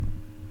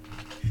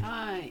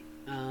Hi.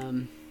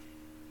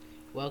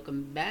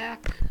 Welcome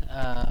back.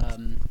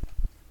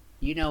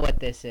 You know what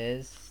this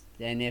is,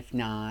 and if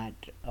not,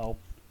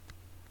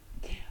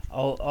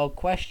 I'll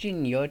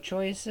question your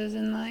choices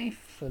in life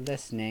for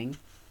listening.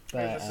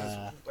 And But this is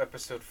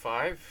episode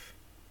 5?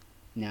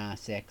 nah,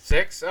 six.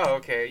 6? Oh,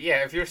 okay.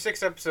 Yeah, if you're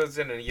 6 episodes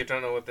in and you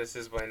don't know what this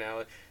is by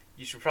now,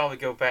 you should probably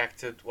go back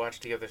to watch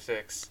the other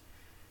 6.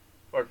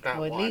 Or Or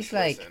not at least watch,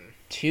 like listen.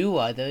 two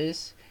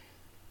others.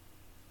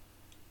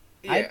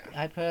 I Yeah.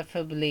 I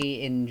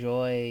preferably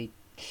enjoy.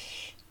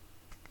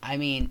 I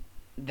mean,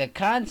 the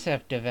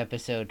concept of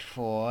episode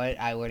 4,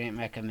 I wouldn't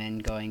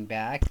recommend going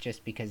back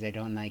just because I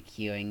don't like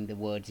hearing the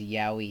words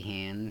 "yowie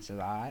hands" a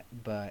lot.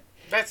 But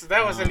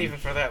That wasn't um, even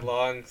for that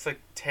long. It's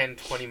like 10,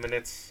 20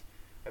 minutes,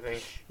 I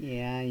think.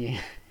 yeah,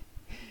 yeah.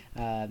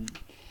 Um,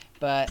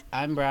 but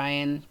I'm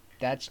Brian.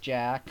 That's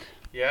Jack.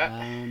 Yeah.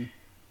 Um,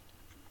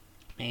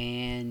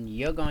 and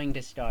you're going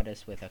to start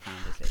us with a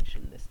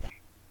conversation this time.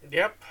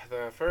 Yep,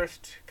 the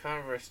first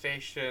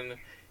conversation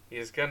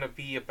is gonna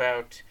be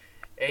about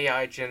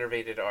AI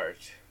generated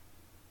art.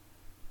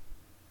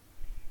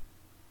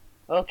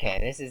 Okay,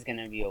 this is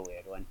gonna be a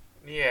weird one.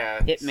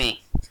 Yeah, Hit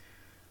me.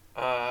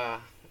 uh,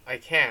 I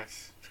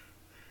can't,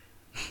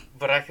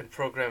 but I can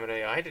program an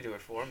AI to do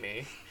it for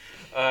me.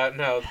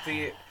 No,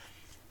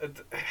 uh,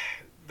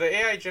 the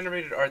AI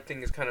generated art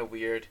thing is kind of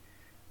weird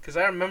because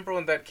I remember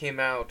when that came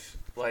out,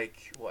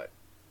 like what,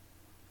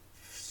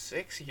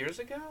 6 years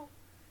ago.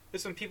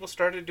 Is when people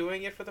started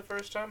doing it for the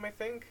first time, I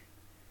think.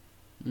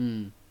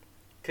 Hmm.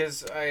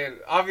 Because I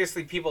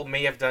obviously people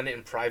may have done it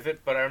in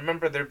private, but I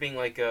remember there being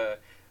like a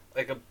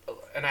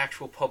an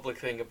actual public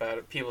thing about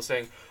it. People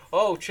saying,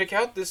 "Oh, check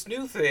out this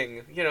new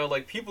thing."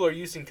 Like people are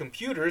using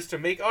computers to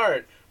make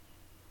art.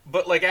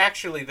 But like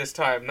actually this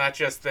time, not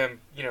just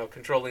them,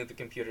 controlling the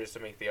computers to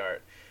make the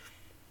art.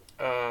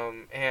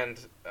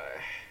 And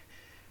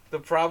the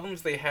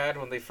problems they had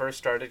when they first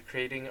started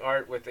creating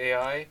art with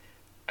I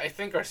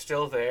think are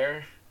still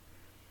there.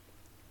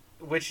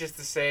 Which is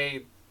to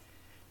say,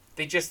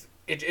 it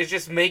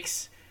just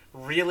makes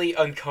really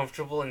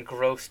uncomfortable and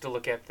gross to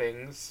look at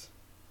things.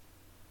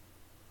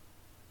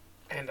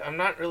 And I'm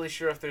not really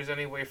sure if there's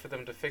any way for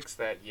them to fix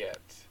that yet.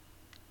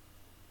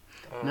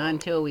 Not Um,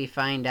 until we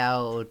find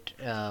out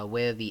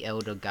where the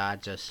elder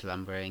gods are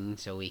slumbering,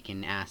 so we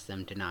can ask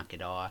them to knock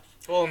it off.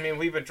 well, I mean,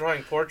 we've been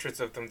drawing portraits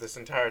of them this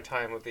entire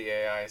time with the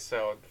AI,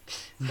 so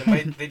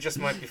they just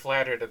might be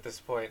flattered at this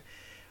point.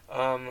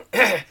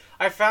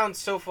 I found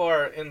so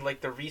far in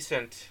like the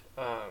recent,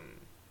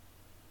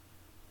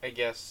 I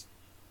guess,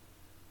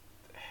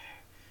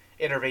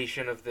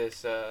 iteration of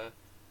this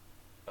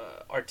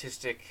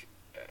artistic.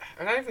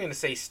 I'm not even going to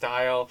say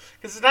style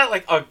because it's not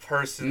like a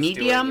person's doing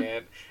Medium?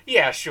 it.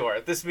 Yeah, sure.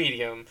 This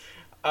medium,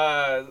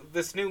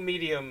 this new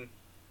medium.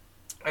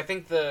 I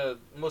think the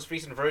most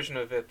recent version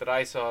of it that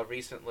I saw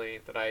recently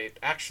that I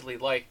actually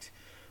liked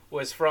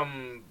was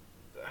from.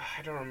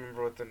 I don't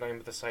remember what the name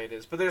of the site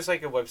is, but there's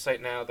like a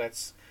website now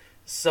that's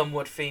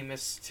somewhat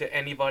famous to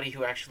anybody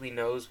who actually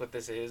knows what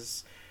this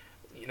is.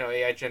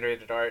 AI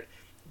generated art.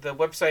 The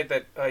website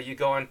that you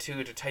go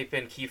onto to type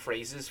in key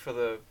phrases for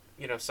the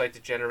site to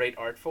generate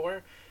art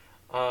for.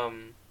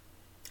 Um,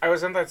 I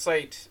was on that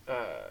site,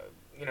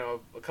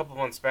 a couple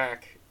months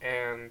back,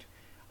 and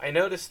I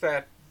noticed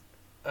that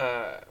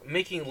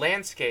making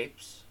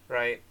landscapes,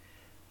 right,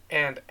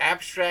 and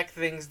abstract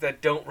things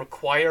that don't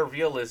require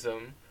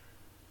realism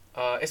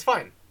is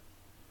fine.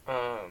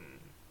 Um,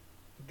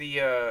 the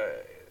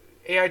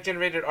AI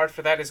generated art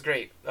for that is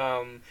great.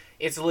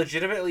 It's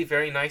legitimately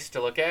very nice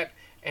to look at,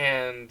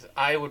 and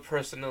I would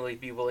personally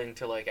be willing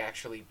to like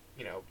actually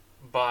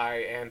buy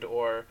and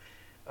or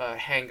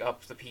hang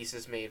up the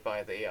pieces made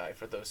by the AI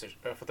for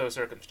those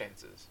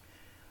circumstances.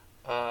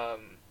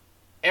 Um,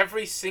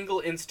 every single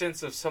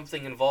instance of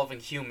something involving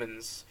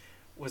humans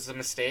was a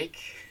mistake,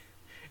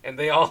 and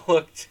they all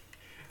looked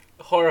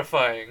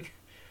horrifying.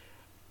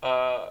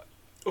 Uh,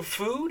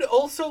 food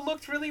also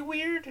looked really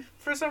weird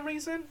for some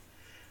reason.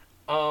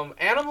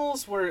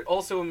 Animals were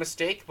also a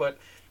mistake, but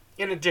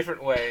in a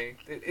different way.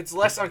 It's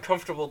less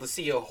uncomfortable to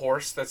see a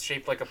horse that's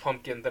shaped like a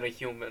pumpkin than a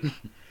human.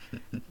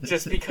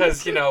 Just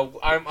because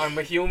I'm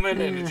a human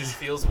and it just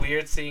feels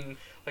weird seeing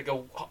like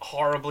a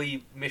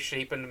horribly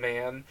misshapen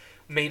man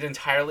made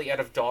entirely out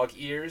of dog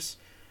ears.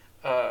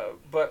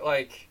 But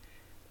like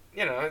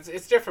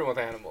it's different with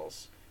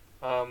animals.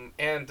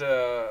 And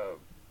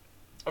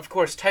of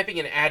course, typing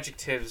in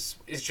adjectives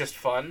is just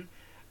fun.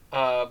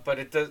 But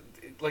it does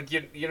like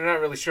you're not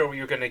really sure what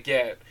you're gonna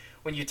get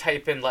when you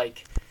type in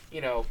like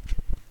you know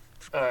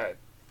uh,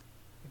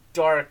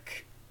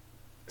 dark,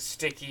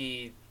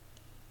 sticky,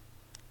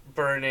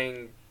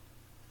 burning,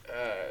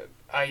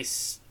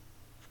 ice,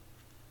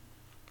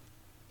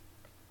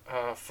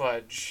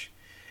 fudge.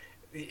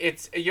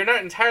 It's you're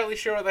not entirely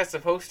sure what that's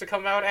supposed to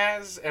come out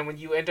as, and when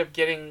you end up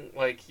getting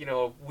like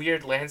a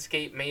weird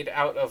landscape made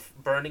out of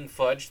burning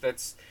fudge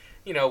that's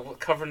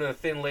covered in a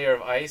thin layer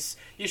of ice,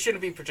 you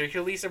shouldn't be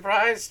particularly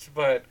surprised.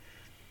 But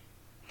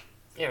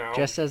you know.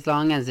 Just as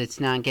long as it's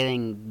not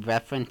getting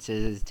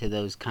references to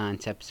those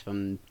concepts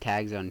from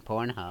tags on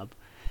Pornhub,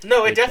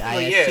 No, it which I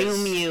definitely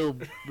assume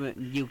is.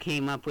 you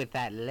came up with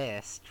that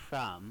list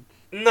from.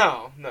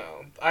 No,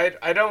 no.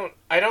 I don't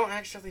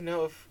actually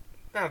know if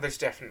no, there's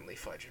definitely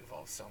fudge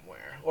involved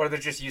somewhere. Or they're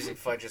just using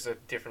fudge as a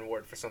different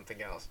word for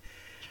something else.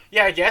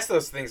 Yeah, I guess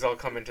those things all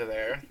come into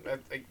there.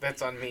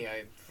 That's on me.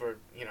 For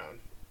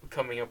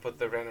coming up with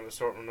the random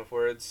assortment of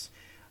words.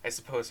 I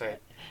suppose I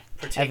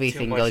partake too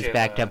Everything much goes in.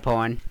 back to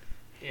porn.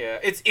 Yeah,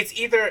 it's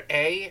either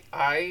A,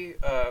 I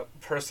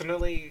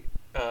personally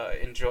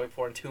enjoy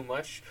porn too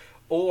much,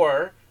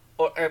 or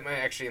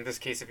actually in this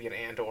case it'd be an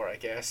and or I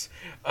guess.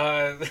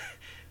 Uh,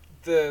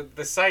 the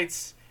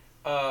sites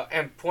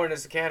and porn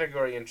as a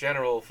category in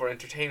general for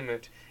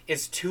entertainment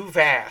is too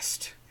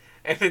vast,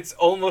 and it's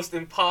almost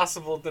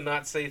impossible to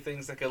not say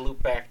things that can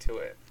loop back to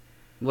it.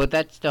 Well,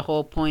 that's the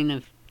whole point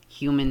of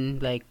human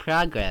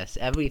progress.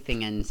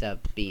 Everything ends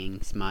up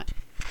being smut.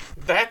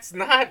 That's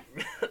not.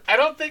 I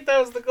don't think that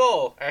was the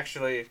goal.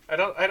 Actually, I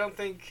don't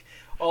think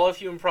all of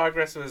human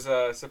progress was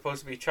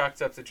supposed to be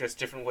chalked up to just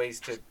different ways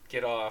to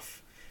get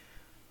off.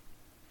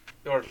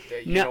 Or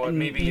you know what?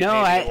 Maybe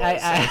no, maybe it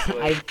was,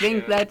 actually. I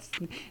think Yeah.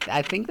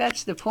 I think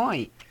that's the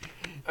point.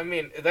 I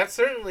mean, that's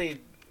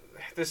certainly.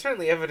 There's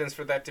certainly evidence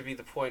for that to be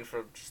the point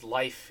for just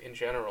life in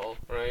general,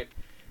 right?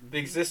 The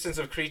existence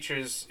of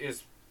creatures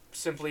is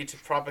simply to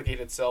propagate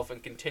itself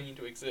and continue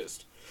to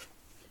exist.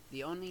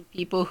 The only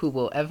people who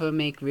will ever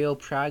make real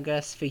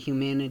progress for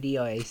humanity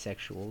are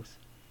asexuals.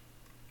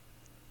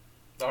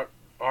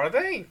 Are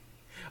they?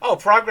 Oh,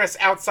 progress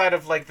outside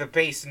of like the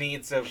base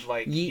needs of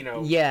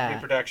Yeah.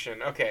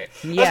 reproduction. Okay,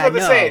 I was Yeah, about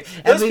to no. say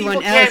those Everyone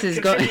people else can't is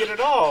contribute at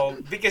all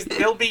because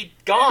they'll be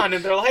gone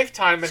in their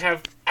lifetime and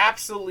have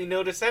absolutely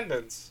no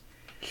descendants.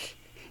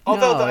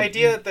 Although the No.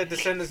 idea that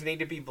descendants need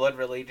to be blood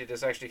related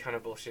is actually kind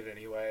of bullshit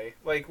anyway.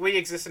 Like we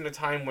exist in a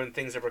time when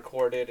things are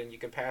recorded and you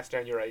can pass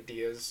down your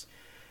ideas,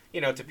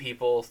 to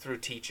people through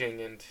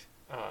teaching and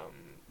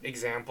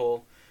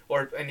example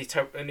or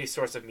any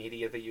source of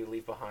media that you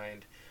leave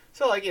behind.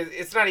 So like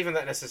it's not even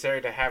that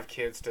necessary to have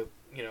kids to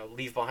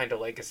leave behind a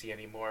legacy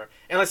anymore,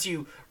 unless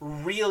you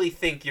really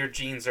think your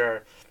genes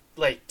are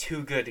like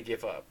too good to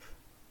give up.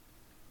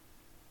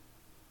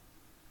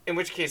 In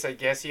which case, I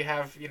guess you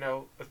have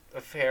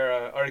a fair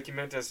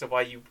argument as to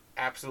why you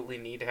absolutely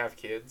need to have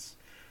kids.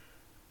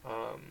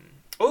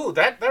 Oh,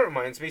 that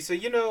reminds me. So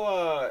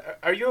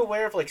are you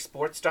aware of like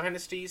sports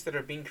dynasties that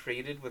are being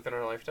created within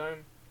our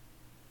lifetime?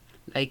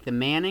 Like the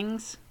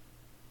Mannings?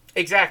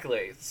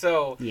 Exactly.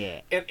 So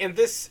Yeah. in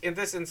this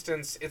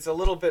instance, it's a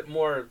little bit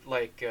more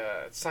like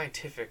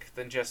scientific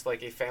than just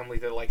like a family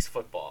that likes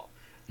football,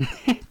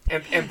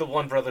 and the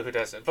one brother who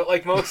doesn't. But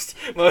like most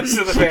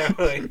of the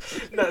family.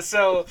 No,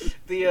 so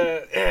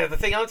the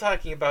thing I'm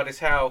talking about is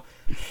how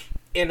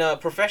in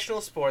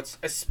professional sports,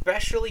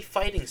 especially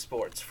fighting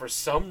sports, for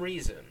some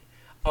reason,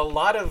 a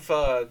lot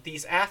of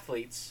these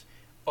athletes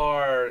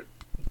are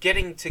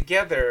getting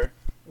together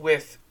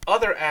with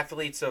other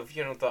athletes of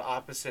the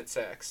opposite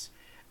sex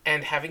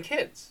and having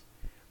kids,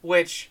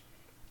 which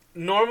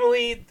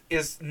normally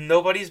is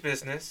nobody's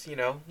business,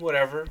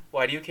 whatever,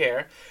 why do you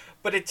care?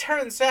 But it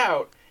turns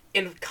out,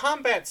 in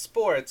combat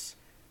sports,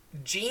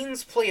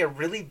 genes play a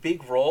really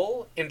big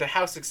role into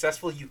how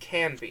successful you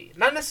can be.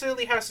 Not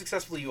necessarily how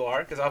successful you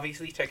are, because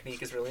obviously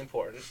technique is really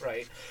important,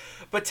 right?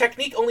 But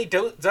technique only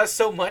does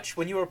so much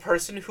when you're a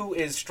person who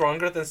is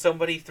stronger than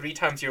somebody 3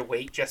 times your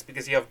weight just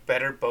because you have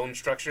better bone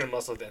structure and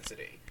muscle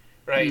density,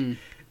 right? Mm.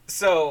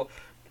 So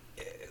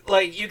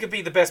like you could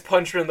be the best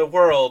puncher in the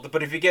world,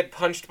 but if you get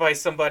punched by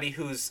somebody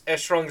who's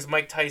as strong as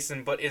Mike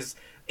Tyson but is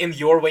in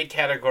your weight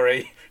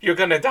category, you're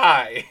gonna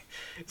die.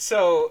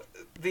 So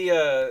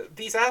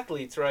these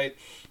athletes, right,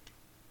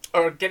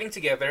 are getting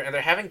together and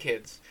they're having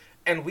kids,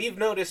 and we've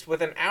noticed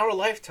within our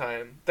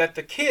lifetime that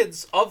the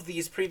kids of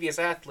these previous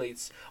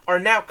athletes are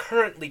now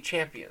currently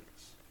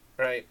champions,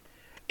 right,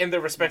 in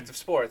their respective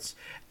sports,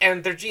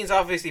 and their genes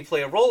obviously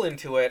play a role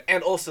into it,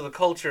 and also the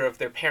culture of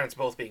their parents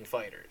both being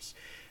fighters.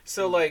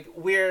 So, like,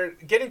 we're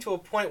getting to a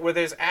point where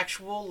there's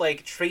actual,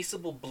 like,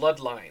 traceable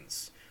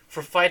bloodlines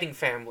for fighting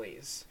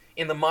families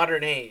in the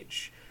modern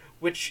age,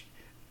 which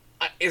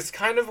is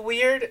kind of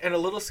weird and a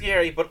little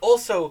scary, but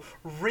also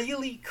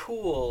really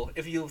cool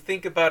if you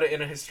think about it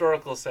in a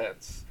historical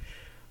sense.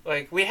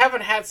 Like, we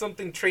haven't had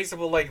something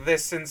traceable like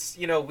this since,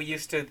 we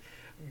used to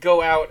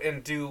go out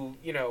and do,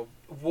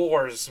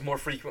 wars more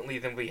frequently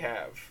than we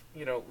have,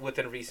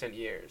 within recent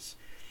years.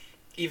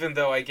 Even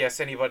though I guess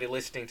anybody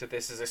listening to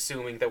this is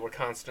assuming that we're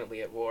constantly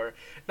at war.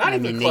 Not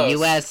even close. The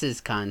U.S. is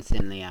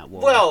constantly at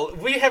war. Well,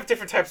 we have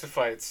different types of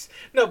fights.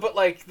 No, but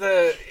like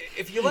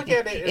if you look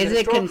at it, is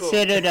it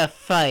considered a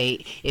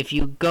fight if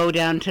you go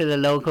down to the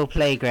local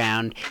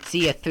playground,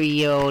 see a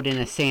 3-year-old in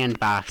a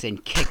sandbox,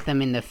 and kick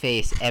them in the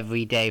face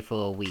every day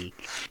for a week?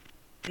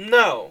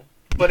 No,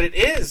 but it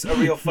is a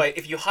real fight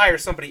if you hire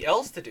somebody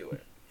else to do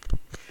it.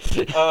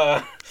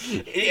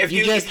 If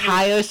You just if you,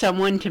 hire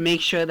someone to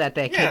make sure that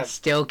their yeah, kid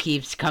still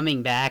keeps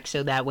coming back,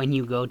 so that when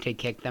you go to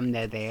kick them,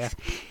 they're there.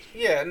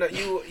 yeah, no,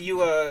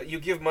 you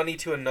give money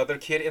to another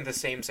kid in the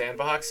same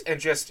sandbox and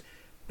just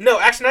no,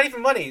 actually, not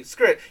even money.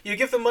 Screw it. You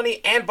give them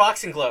money and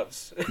boxing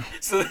gloves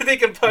so that they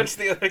can punch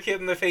the other kid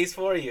in the face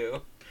for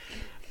you.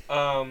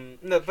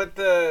 No, but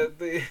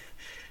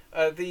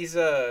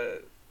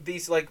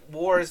these like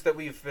wars that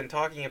we've been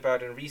talking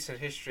about in recent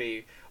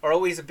history are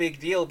always a big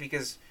deal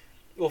because,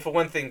 well, for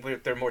one thing,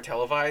 they're more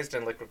televised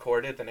and like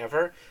recorded than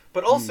ever,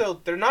 but Mm.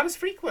 also they're not as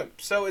frequent,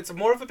 so it's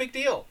more of a big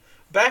deal.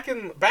 Back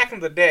in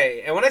the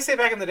day, and when I say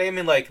back in the day, I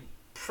mean like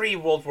pre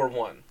World War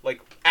One,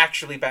 like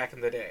actually back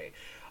in the day.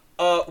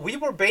 We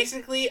were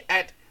basically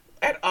at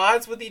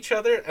odds with each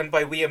other, and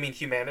by we I mean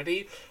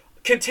humanity,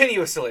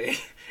 continuously,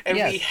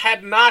 and we Yes.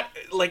 had not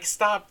like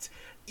stopped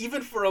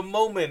even for a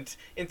moment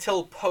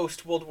until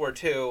post World War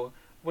Two,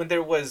 when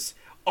there was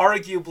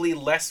arguably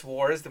less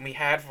wars than we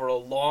had for a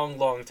long,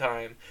 long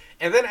time,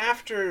 and then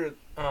after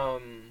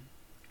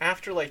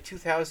like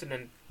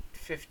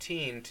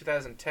 2015,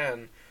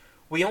 2010,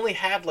 we only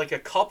had like a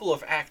couple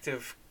of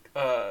active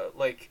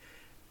like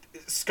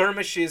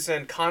skirmishes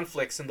and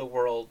conflicts in the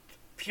world.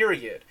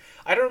 Period.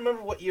 I don't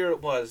remember what year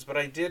it was, but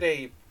I did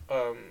a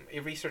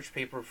research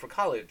paper for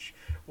college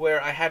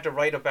where I had to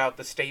write about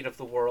the state of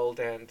the world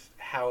and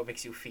how it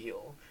makes you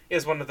feel. It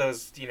was one of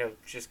those,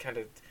 just kind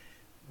of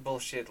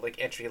bullshit like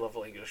entry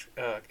level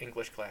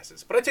English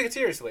classes. But I took it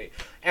seriously,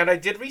 and I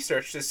did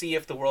research to see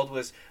if the world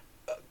was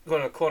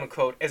going to quote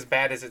unquote as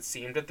bad as it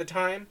seemed at the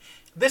time.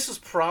 This was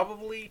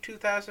probably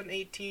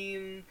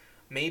 2018,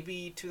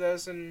 maybe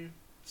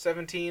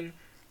 2017.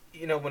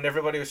 When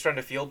everybody was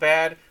starting to feel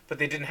bad, but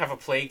they didn't have a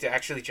plague to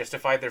actually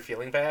justify their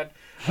feeling bad.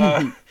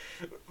 Uh,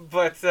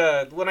 but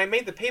when I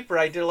made the paper,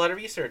 I did a lot of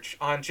research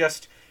on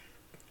just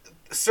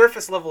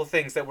surface level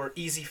things that were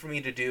easy for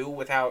me to do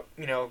without,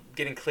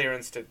 getting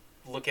clearance to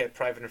look at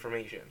private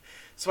information.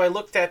 So I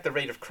looked at the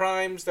rate of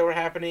crimes that were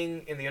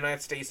happening in the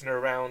United States and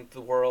around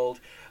the world.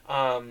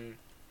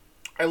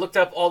 I looked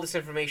up all this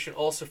information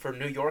also for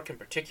New York in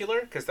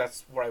particular, because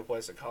that's where I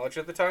was at college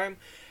at the time.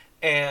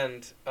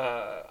 And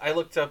I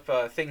looked up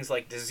things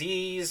like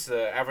disease,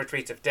 average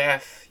rates of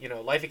death,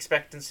 life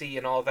expectancy,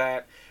 and all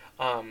that.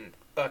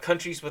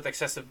 Countries with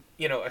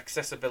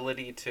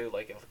accessibility to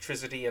like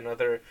electricity and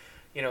other,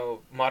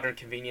 modern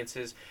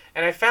conveniences.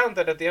 And I found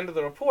that at the end of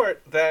the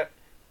report that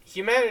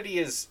humanity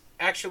is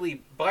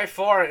actually by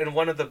far in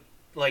one of the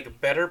like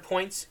better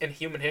points in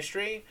human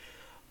history,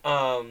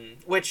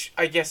 which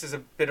I guess is a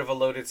bit of a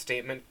loaded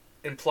statement,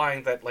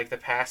 implying that like the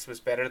past was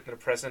better than the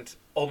present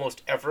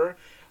almost ever.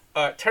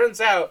 Turns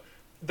out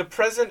the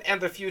present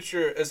and the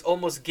future is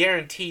almost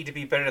guaranteed to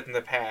be better than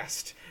the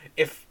past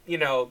if,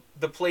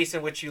 the place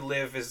in which you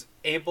live is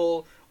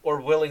able or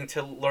willing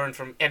to learn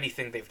from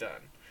anything they've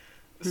done.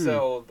 Hmm.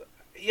 So,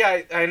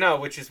 yeah, I know,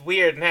 which is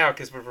weird now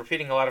because we're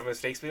repeating a lot of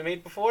mistakes we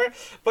made before,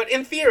 but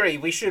in theory,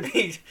 we should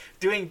be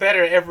doing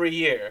better every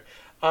year.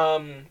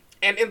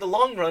 And in the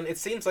long run, it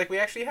seems like we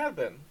actually have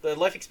been. The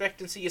life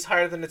expectancy is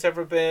higher than it's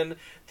ever been.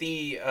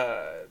 The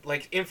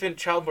infant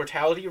child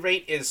mortality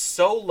rate is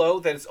so low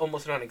that it's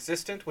almost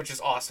non-existent, which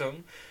is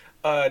awesome.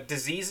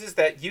 Diseases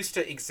that used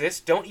to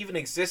exist don't even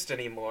exist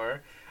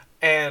anymore,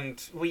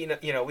 and we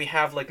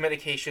have like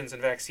medications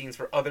and vaccines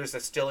for others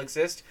that still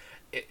exist.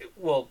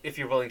 Well, if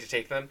you're willing to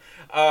take them,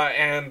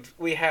 and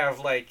we have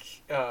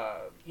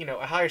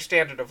a higher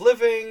standard of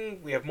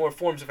living. We have more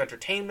forms of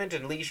entertainment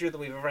and leisure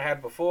than we've ever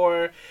had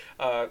before.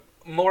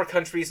 More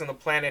countries on the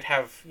planet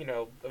have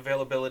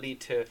availability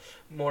to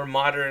more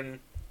modern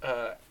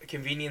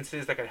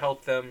conveniences that can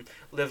help them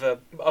live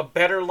a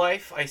better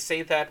life. I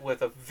say that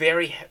with a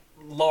very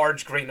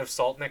large grain of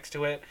salt next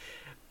to it.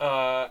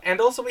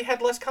 And also we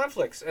had less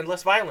conflicts and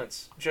less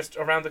violence just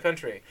around the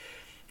country.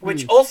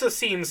 Which Hmm. also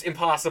seems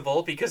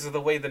impossible because of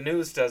the way the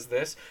news does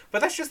this, but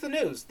that's just the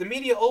news. The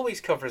media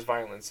always covers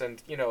violence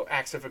and,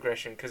 acts of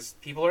aggression because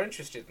people are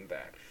interested in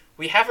that.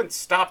 We haven't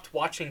stopped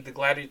watching the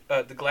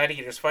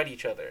gladiators fight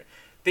each other.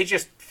 They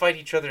just fight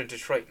each other in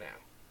Detroit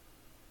now.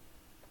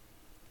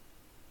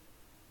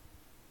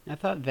 I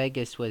thought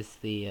Vegas was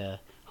the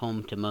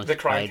home to most The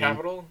crime fighting.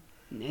 capital?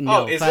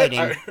 Oh, No, is fighting.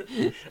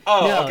 it?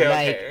 Oh, No, okay,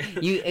 like okay.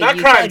 you. Not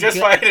You crime, said just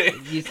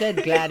fighting. you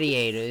said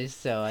gladiators,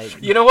 so I.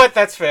 You know what?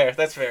 That's fair.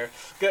 That's fair.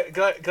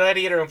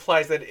 Gladiator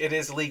implies that it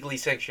is legally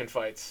sanctioned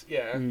fights.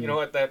 Yeah, you know Mm,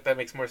 what? That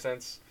makes more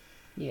sense.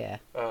 yeah,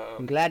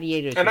 Um,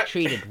 gladiators and were I,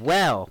 treated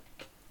well.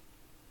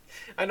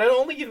 and I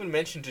only even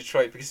mentioned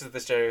Detroit because of the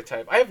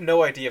stereotype. I have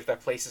no idea if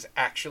that place is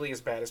actually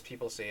as bad as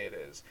people say it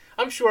is.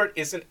 I'm sure it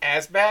isn't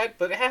as bad,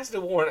 but it has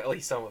to warrant at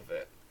least some of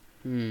it.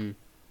 Hmm.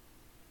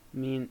 I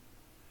mean,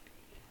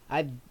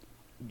 I've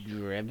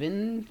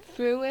driven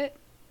through it,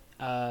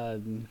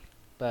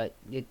 but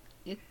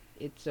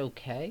it's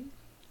okay.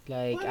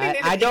 Like Well, I mean,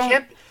 I it don't.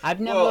 can't. I've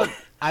Well, never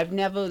I've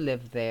never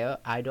lived there.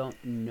 I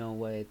don't know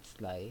what it's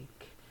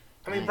like.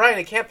 I mean, I, Brian,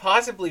 it can't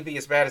possibly be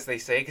as bad as they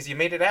say because you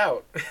made it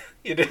out.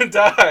 You didn't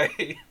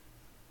die.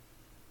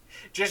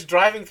 Just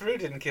driving through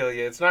didn't kill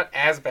you. It's not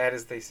as bad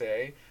as they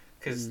say.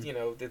 because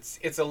Mm.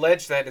 it's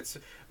alleged that it's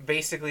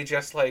basically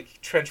just like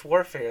trench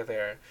warfare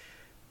there,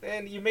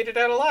 and you made it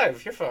out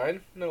alive. You're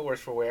fine. No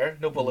worse for wear.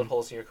 No bullet Mm.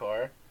 holes in your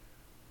car.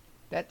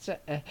 That's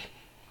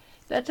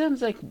that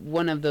sounds like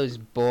one of those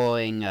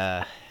boring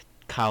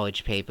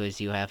college papers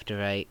you have to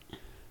write.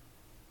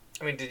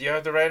 I mean, did you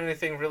have to write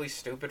anything really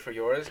stupid for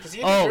yours? Because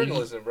you do Oh,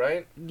 journalism,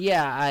 right?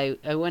 yeah,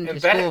 I went to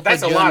And school for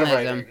that's a lot of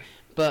journalism, writing.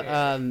 but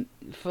Yeah.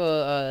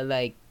 for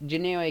like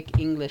generic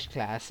English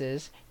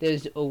classes,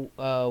 there's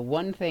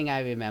one thing I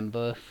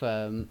remember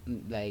from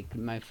like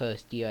my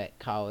first year at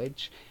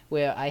college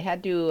where I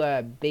had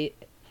to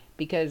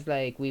because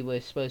like we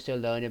were supposed to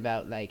learn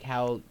about like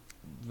how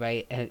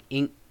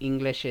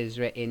English is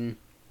written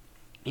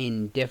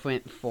in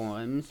different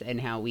forms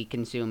and how we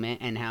consume it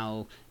and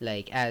how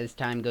like as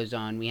time goes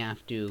on we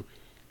have to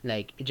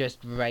like just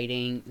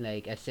writing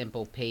like a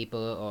simple paper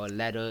or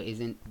letter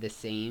isn't the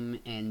same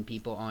and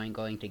people aren't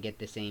going to get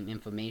the same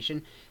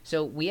information,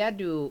 so we had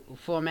to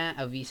format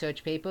a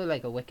research paper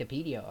like a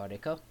Wikipedia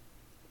article.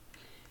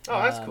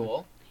 Oh, that's um,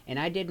 cool. and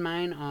I did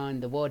mine on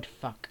the word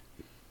fuck.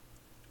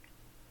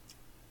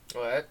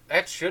 Well,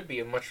 that should be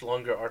a much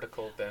longer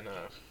article than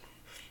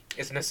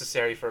is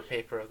necessary for a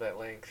paper of that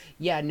length.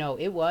 Yeah, no,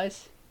 it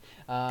was.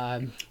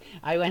 um,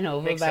 I went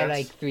over Makes by sense.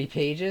 like 3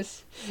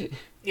 pages.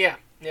 Yeah,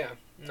 yeah.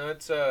 No,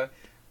 it's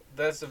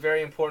that's a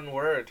very important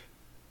word.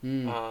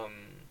 mm. Um,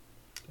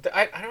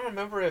 I don't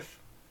remember if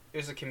it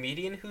was a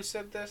comedian who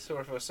said this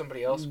or if it was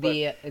somebody else, but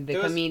The there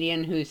was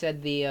comedian who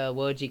said the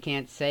words you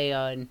can't say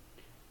on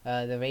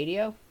the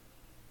radio.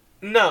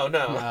 no.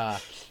 Uh,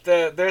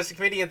 There's a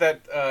comedian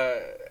that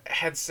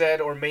had said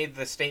or made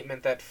the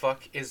statement that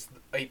fuck is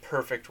a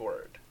perfect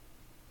word.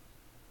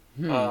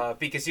 hmm.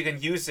 Because you can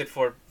use it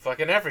for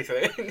fucking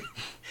everything.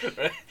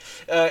 Right?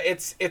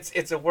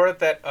 It's a word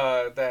that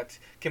that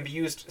can be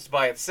used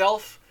by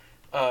itself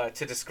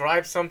to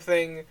describe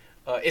something.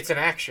 It's an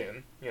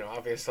action,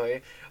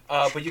 obviously.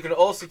 But you can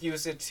also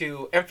use it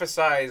to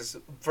emphasize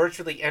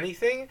virtually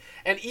anything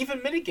and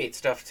even mitigate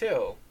stuff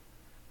too.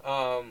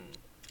 Um,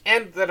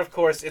 and that, of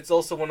course, it's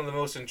also one of the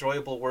most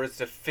enjoyable words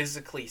to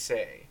physically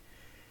say.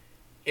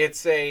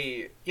 It's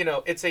a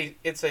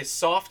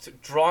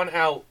soft, drawn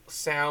out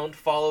sound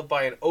followed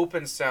by an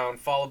open sound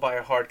followed by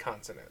a hard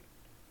consonant.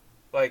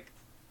 Like,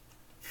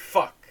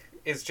 fuck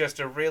is just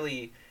a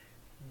really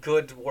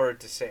good word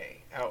to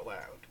say out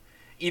loud.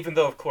 Even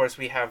though, of course,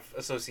 we have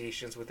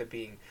associations with it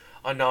being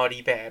a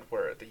naughty, bad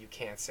word that you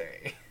can't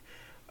say.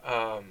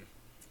 Um,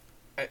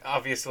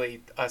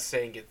 Obviously, us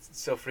saying it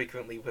so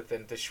frequently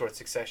within this short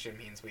succession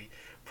means we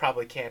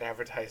probably can't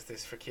advertise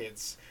this for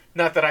kids.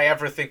 Not that I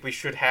ever think we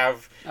should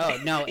have. Oh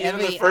no! Even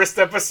the Every first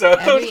episode,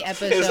 every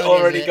episode is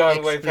already is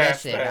gone way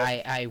past explicit.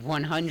 that. I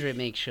 100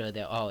 make sure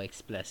they're all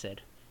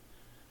explicit.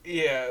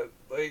 Yeah,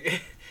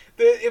 like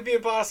it'd be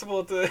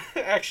impossible to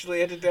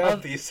actually edit down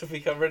Of- these if we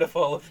got rid of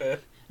all of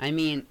it. I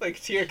mean,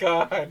 Like, dear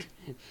God.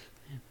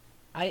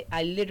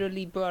 I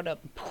literally brought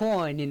up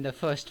porn in the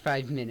first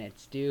 5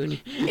 minutes,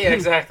 dude. Yeah,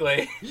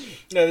 exactly.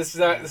 No, this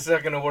is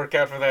not gonna work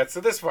out for that. So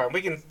this fine.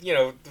 We can,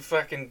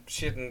 fucking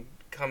shit and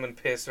come and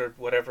piss or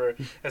whatever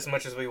as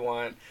much as we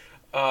want.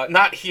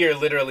 Not here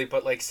literally,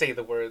 but like say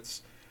the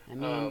words. I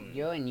mean,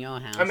 you're in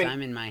your house. I mean-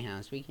 I'm in my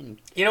house. We can.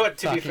 You know what?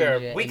 To be Fucking fair,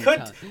 shit we and could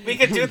talk. we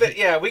could do that.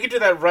 Yeah, we could do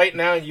that right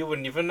now, and you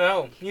wouldn't even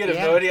know. You'd have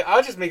no Yeah. idea.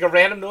 I'll just make a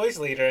random noise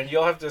later, and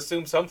you'll have to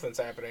assume something's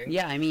happening.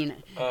 Yeah, I mean,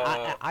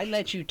 Uh, I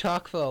let you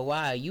talk for a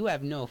while. You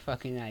have no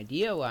fucking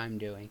idea what I'm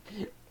doing.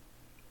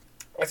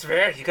 That's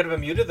fair. You could have been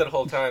muted that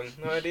whole time.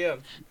 No idea.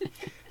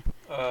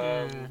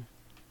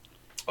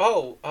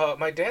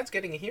 My dad's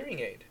getting a hearing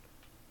aid.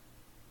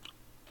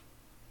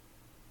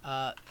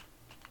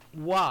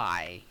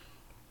 Why?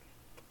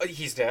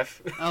 He's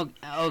deaf. Oh,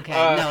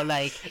 okay. No,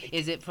 like,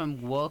 is it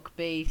from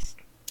work-based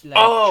like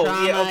Oh,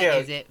 trauma? yeah, okay.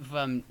 Is it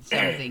from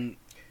something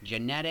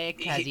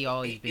genetic? Has he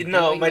always been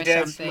No, doing my or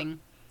dad's- something?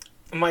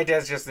 My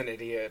dad's just an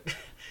idiot.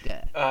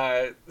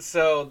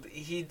 So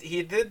he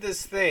did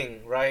this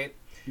thing, right,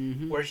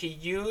 Mm-hmm. where he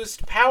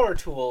used power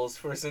tools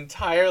for his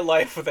entire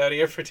life without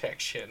ear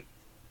protection.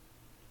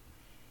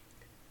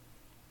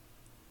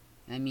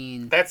 I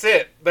mean, That's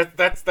it.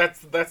 That's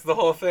the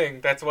whole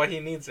thing. That's why he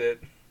needs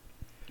it.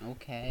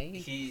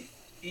 okay.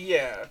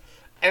 Yeah.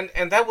 And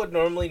that would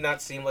normally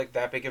not seem like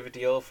that big of a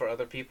deal for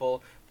other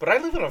people, but I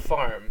live on a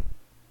farm.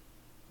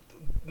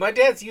 My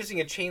dad's using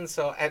a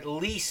chainsaw at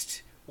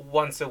least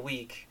once a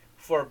week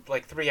for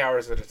like 3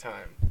 hours at a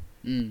time.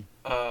 Mm.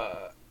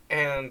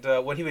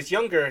 And when he was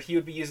younger, he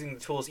would be using the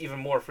tools even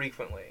more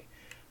frequently.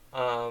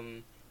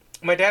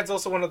 My dad's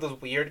also one of those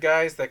weird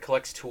guys that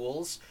collects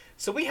tools.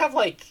 So we have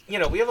like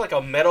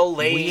a metal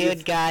lathe.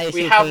 Weird guys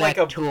we who have collect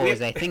like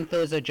tools. I think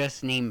those are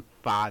just named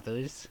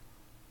fathers.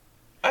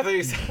 I thought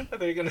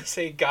you were gonna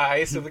say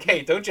guys. So like,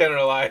 hey, don't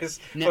generalize.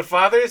 No. But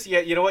fathers, yeah,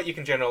 you know what? You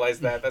can generalize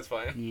that. That's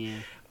fine.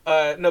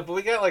 Yeah. No, but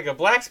we got like a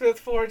blacksmith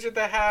forge at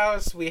the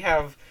house. We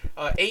have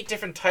 8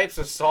 different types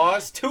of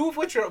saws, 2 of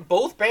which are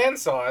both band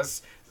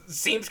saws.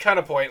 Seems kind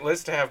of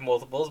pointless to have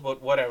multiples,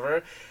 but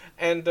whatever.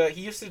 And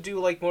he used to do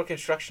like more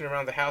construction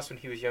around the house when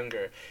he was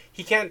younger.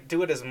 He can't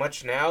do it as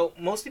much now,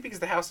 mostly because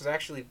the house is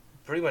actually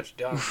pretty much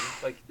done.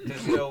 Like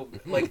there's no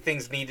like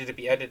things needed to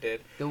be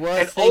edited. The worst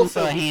And thing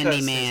also for a because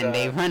handyman,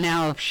 they run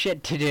out of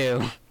shit to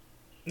do.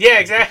 Yeah,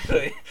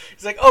 exactly.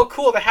 It's like, oh,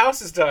 cool, the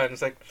house is done.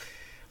 It's like,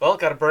 well,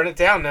 gotta burn it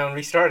down now and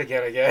restart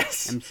again, I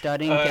guess. I'm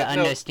starting to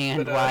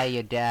understand why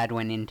your dad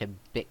went into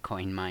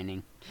Bitcoin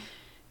mining.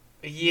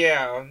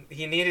 Yeah,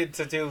 he needed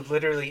to do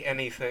literally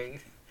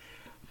anything.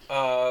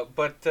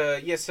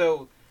 Yeah,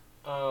 so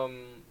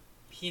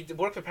he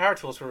worked with power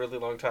tools for a really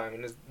long time,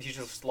 and he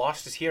just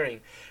lost his hearing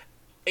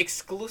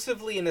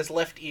exclusively in his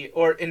left ear,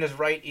 or in his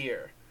right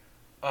ear,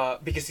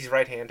 because he's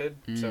right-handed,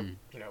 so,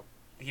 you know,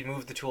 he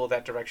moved the tool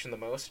that direction the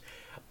most.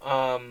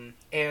 And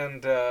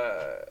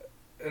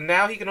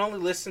now he can only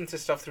listen to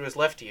stuff through his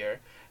left ear,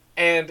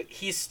 and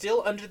he's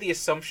still under the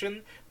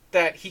assumption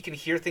that he can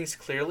hear things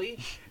clearly.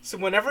 So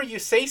whenever you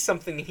say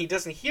something and he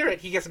doesn't hear it,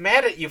 he gets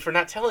mad at you for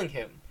not telling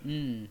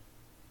him.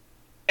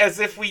 As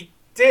if we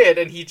did,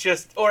 and he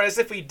just... Or as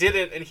if we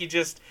didn't, and he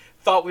just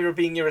thought we were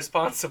being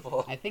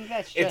irresponsible. I think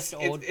that's just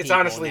old people It's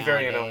honestly nowadays.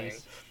 very annoying.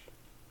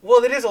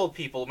 Well, it is old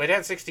people. My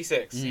dad's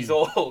 66. He's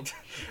old.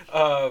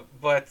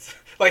 But...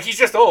 Like, he's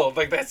just old.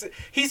 Like, that's...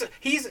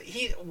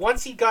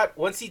 Once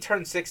he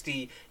turned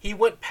 60, he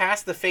went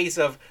past the phase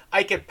of,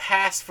 I could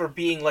pass for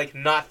being, like,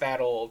 not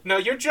that old. No,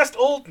 you're just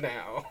old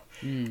now.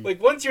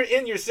 Like, once you're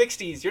in your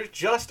 60s, you're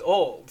just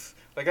old.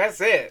 Like, that's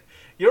it.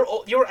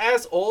 You're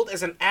as old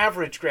as an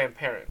average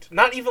grandparent.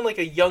 Not even, like,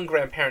 a young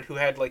grandparent who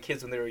had, like,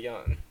 kids when they were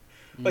young.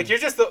 Like, you're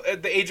just the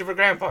age of a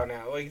grandpa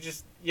now. Like,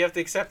 just... You have to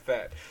accept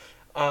that.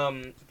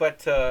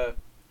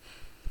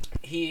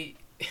 He...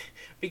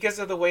 Because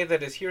of the way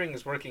that his hearing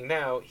is working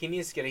now, he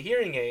needs to get a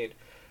hearing aid,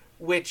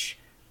 which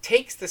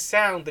takes the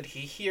sound that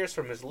he hears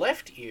from his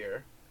left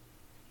ear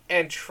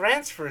and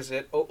transfers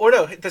it... Or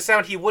no, the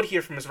sound he would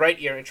hear from his right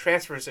ear and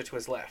transfers it to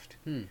his left.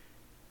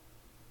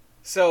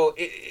 So,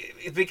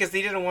 because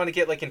they didn't want to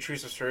get, like,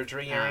 intrusive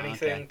surgery or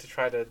anything to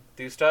try to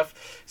do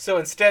stuff. So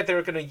instead, they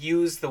were going to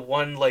use the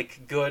one,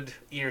 like, good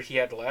ear he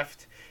had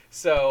left.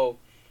 So,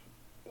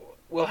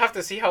 we'll have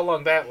to see how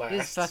long that lasts.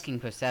 His fucking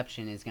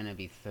perception is going to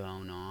be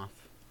thrown off.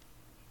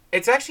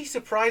 It's actually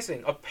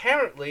surprising.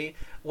 Apparently,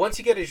 once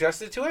you get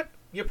adjusted to it,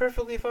 you're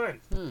perfectly fine.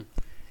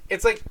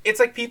 It's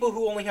like people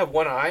who only have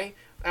one eye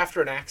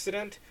after an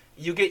accident.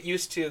 You get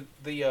used to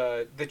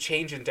the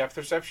change in depth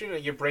perception,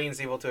 and your brain's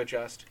able to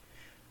adjust.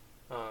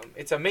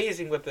 It's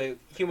amazing what the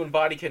human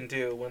body can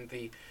do when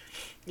the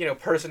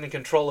person in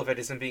control of it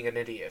isn't being an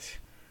idiot.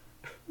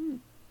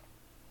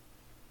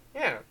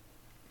 Yeah.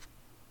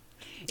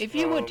 If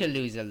you were to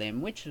lose a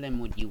limb, which limb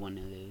would you want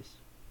to lose?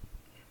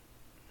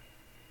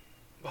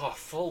 Oh,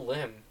 full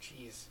limb.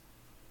 Jeez.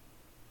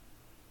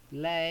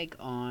 Leg,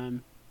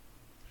 arm.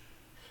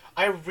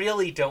 I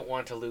really don't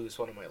want to lose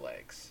one of my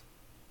legs.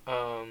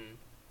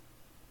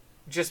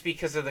 Just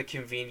because of the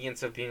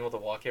convenience of being able to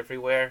walk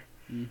everywhere.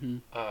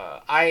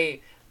 I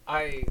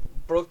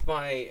broke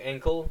my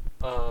ankle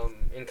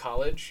in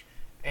college,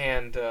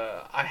 and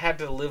I had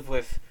to live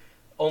with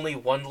only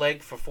one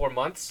leg for 4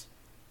 months,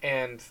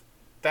 and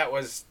that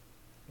was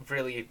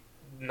really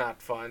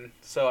not fun.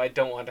 So I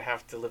don't want to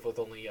have to live with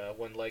only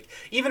one leg.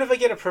 Even if I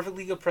get a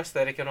perfectly good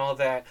prosthetic and all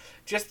that,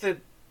 just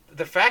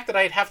the fact that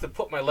I'd have to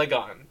put my leg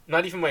on,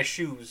 not even my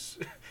shoes,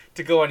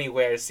 to go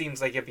anywhere seems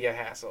like it'd be a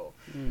hassle.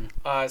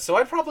 So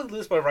I'd probably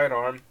lose my right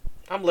arm.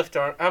 I'm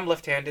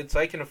left-handed, so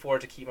I can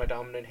afford to keep my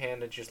dominant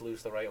hand and just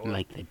lose the right one.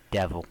 Like the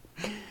devil.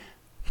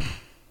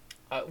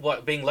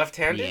 What, being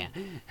left-handed?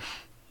 Yeah.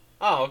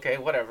 Oh, okay,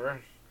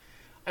 whatever.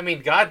 I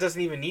mean, God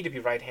doesn't even need to be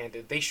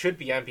right-handed. They should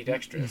be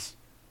ambidextrous.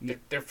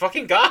 They're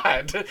fucking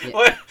God.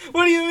 Yeah.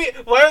 What do you mean?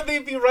 Why would they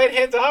be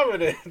right-hand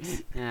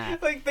dominant?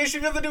 Like, they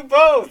should be able to do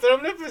both. They're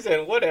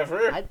omnipotent.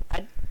 Whatever.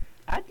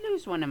 I'd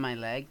lose one of my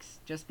legs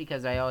just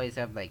because I always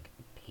have, like,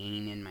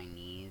 pain in my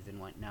knees and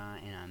whatnot,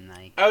 and I'm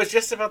like... I was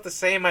just about to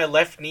say my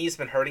left knee's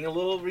been hurting a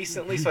little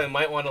recently, so I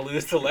might want to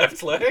lose the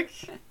left leg.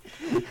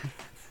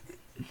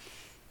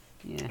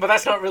 Yeah. But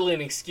that's not really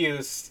an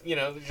excuse,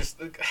 just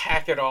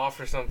hack it off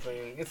or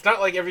something. It's not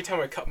like every time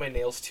I cut my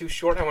nails too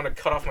short, I want to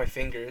cut off my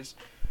fingers.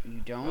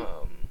 You don't?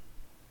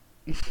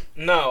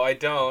 No, I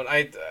don't.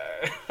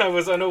 I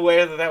was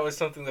unaware that was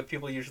something that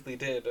people usually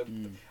did.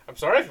 I'm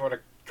sorry if you want to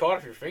cut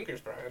off your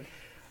fingers, Brian.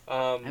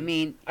 I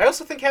mean... I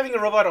also think having a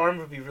robot arm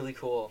would be really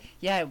cool.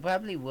 Yeah, it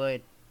probably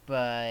would,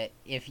 but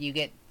if you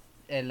get...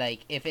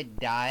 if it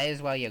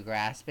dies while you're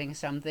grasping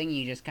something,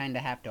 you just kind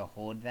of have to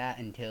hold that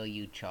until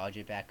you charge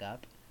it back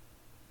up.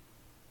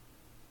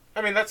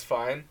 I mean, that's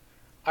fine.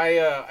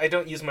 I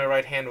don't use my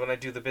right hand when I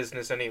do the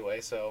business anyway,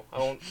 so I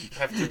won't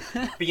have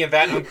to be in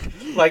that,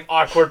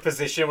 awkward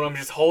position where I'm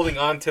just holding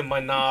on to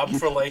my knob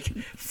for,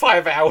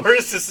 5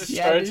 hours to discharge it.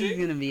 Yeah, this is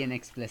gonna be an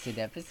explicit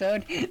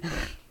episode.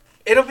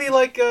 It'll be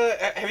like,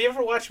 have you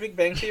ever watched Big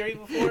Bang Theory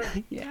before?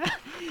 Yeah.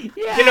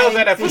 You know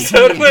that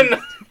episode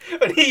when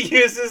he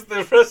uses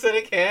the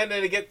prosthetic hand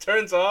and it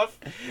turns off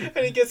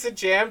and he gets it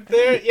jammed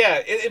there?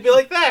 Yeah, it'd be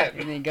like that.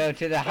 And then go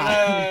to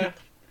the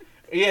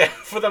Yeah,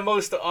 for the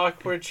most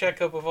awkward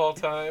checkup of all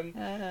time.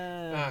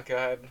 Uh, Oh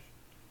god,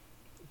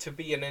 to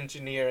be an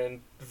engineer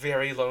and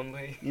very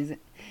lonely.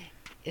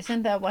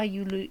 isn't that why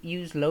you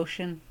use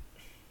lotion?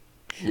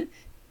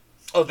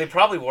 Oh, they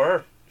probably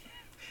were.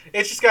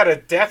 It's just got a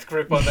death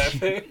grip on that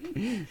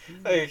thing.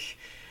 Like,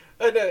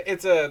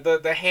 it's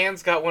the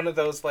hands got one of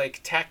those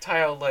like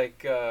tactile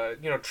like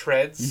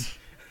treads,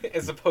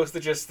 as opposed to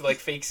just like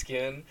fake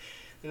skin.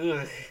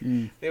 Ugh.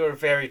 They were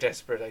very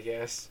desperate, I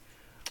guess.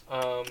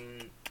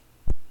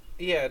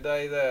 Yeah,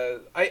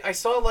 I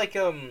saw like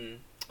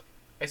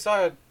I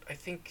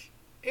think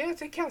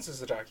it counts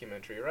as a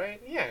documentary,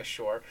 right? Yeah,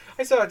 sure.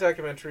 I saw a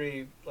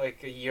documentary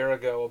like a year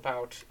ago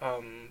about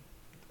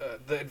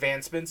the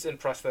advancements in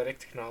prosthetic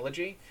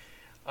technology.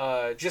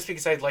 Just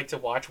because I'd like to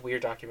watch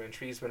weird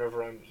documentaries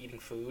whenever I'm eating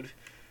food,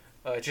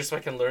 just so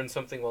I can learn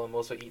something while I'm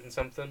also eating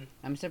something.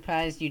 I'm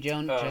surprised you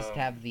don't just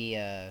have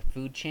the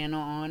food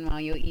channel on while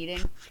you're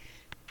eating.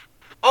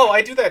 Oh,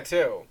 I do that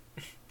too.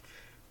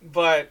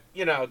 But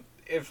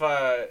if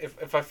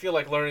I feel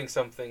like learning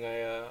something,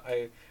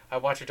 I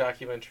watch a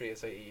documentary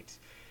as I eat.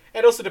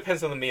 It also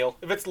depends on the meal.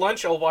 If it's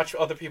lunch, I'll watch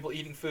other people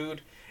eating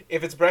food.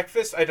 If it's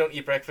breakfast, I don't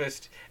eat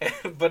breakfast.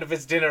 But if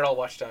it's dinner, I'll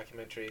watch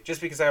documentary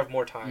just because I have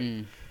more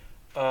time.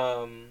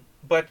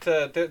 But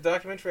the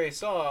documentary I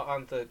saw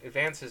on the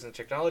advances in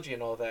technology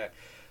and all that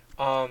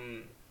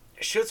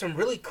showed some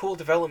really cool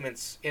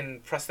developments in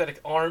prosthetic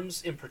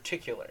arms in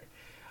particular.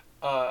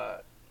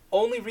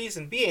 Only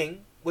reason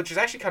being, which is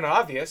actually kind of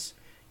obvious,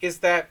 is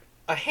that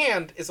a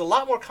hand is a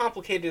lot more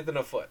complicated than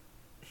a foot.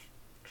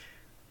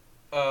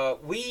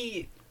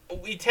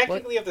 We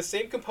technically have the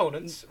same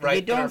components,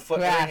 right? You in our don't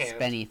foot and our grasp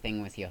hand.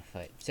 anything with your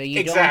foot, so you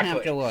Exactly. don't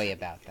have to worry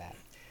about that.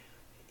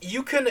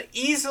 You can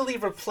easily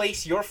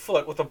replace your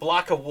foot with a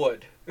block of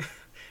wood.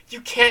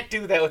 You can't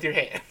do that with your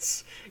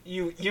hands.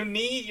 You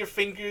need your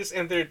fingers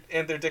and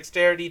their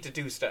dexterity to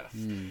do stuff.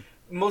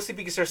 Mostly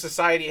because our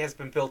society has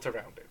been built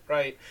around it,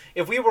 right?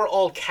 If we were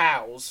all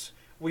cows,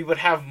 we would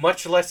have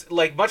much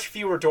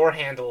fewer door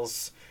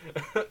handles,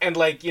 and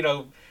like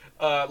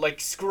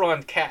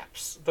screw-on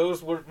caps.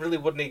 Those really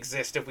wouldn't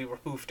exist if we were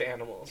hoofed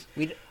animals.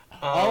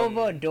 All of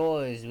our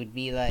doors would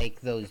be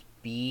like those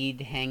bead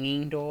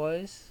hanging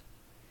doors.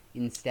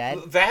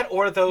 Instead, that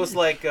or those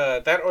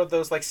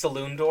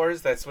saloon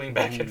doors that swing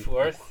back and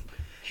forth.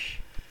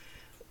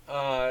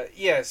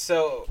 Yeah.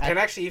 So and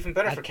actually even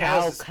better for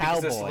cows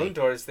because they're saloon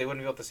doors, they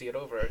wouldn't be able to see it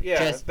over.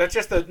 Yeah,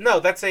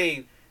 that's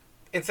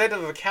instead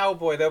of a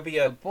cowboy, there'll be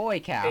a boy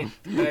cow.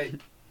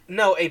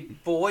 A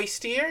boy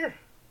steer.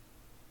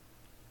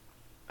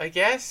 I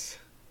guess.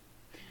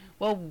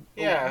 Well,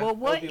 yeah. Well,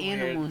 what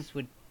animals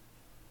would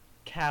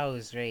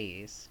cows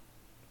raise?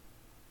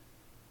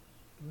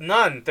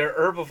 None. They're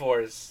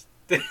herbivores.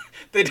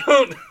 They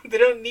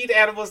don't need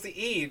animals to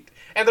eat,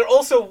 and they're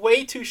also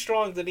way too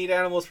strong to need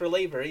animals for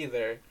labor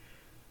either.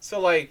 So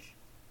like,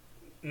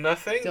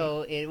 nothing.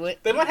 So it would.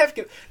 They might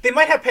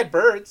have pet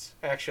birds.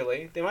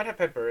 Actually, they might have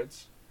pet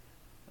birds.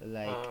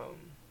 Like.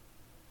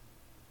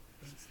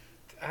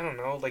 I don't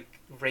know, like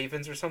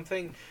ravens or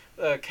something.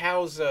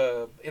 Cows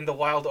in the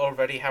wild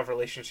already have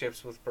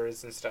relationships with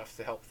birds and stuff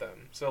to help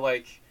them. So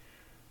like,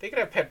 they could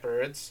have pet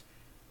birds.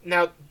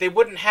 Now they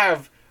wouldn't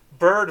have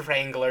bird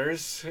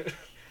wranglers.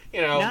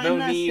 Not no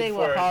unless need they for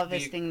were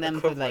harvesting them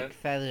for equivalent. like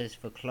feathers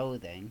for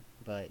clothing.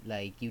 But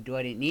like, you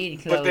wouldn't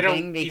need clothing But they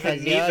don't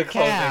because even you're need the a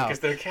clothing cow. because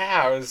they're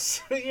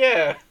cows.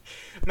 Yeah,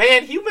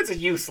 man, humans are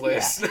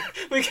useless.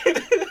 Yeah.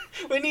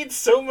 We need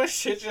so much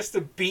shit just to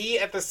be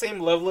at the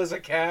same level as a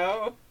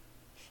cow.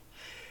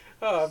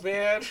 Oh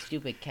man,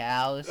 Stupid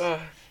cows,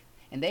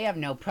 and they have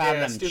no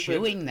problem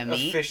chewing the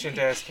meat. Efficient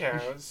ass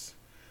cows.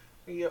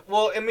 Yeah,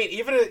 well, I mean,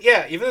 even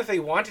if they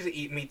wanted to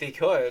eat meat, they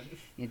could.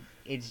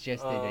 It's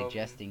just the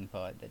digesting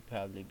part that'd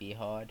probably be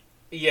hard.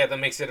 Yeah, that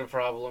makes it a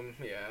problem.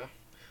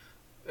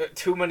 Yeah,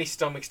 too many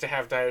stomachs to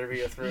have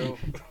diarrhea through.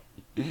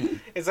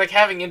 It's like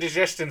having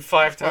indigestion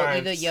 5 times. Well,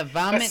 either you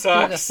vomit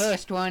through the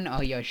first one,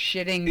 or you're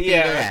shitting through the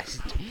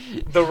rest.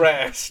 The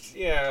rest,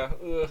 yeah.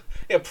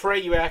 Yeah, pray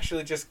you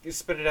actually just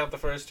spit it out the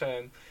first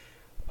time.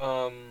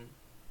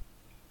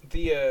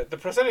 The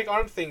prosthetic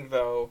arm thing,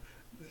 though,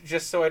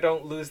 just so I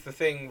don't lose the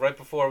thing right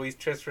before we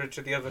transfer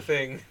to the other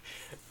thing.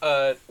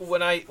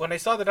 When I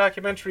saw the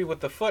documentary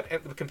with the foot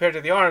compared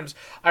to the arms,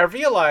 I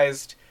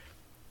realized,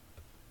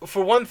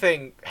 for one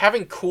thing,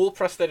 having cool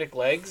prosthetic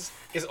legs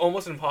is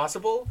almost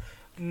impossible,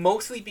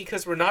 mostly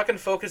because we're not going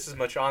to focus as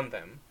much on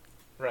them,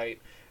 right?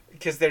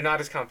 Because they're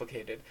not as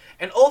complicated.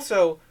 And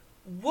also,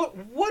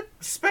 what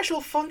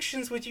special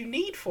functions would you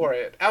need for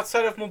it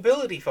outside of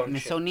mobility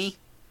functions? Misoni?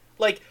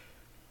 Like,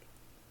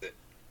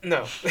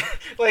 no,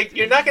 like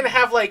you're not gonna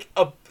have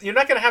a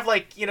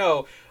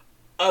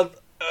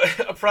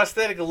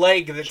prosthetic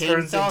leg that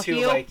turns into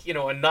heel? like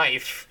a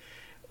knife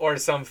or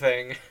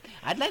something.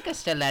 I'd like a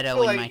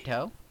stiletto in my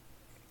toe.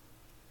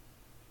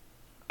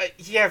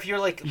 Yeah, if you're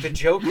like the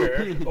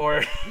Joker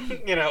or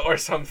or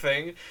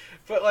something,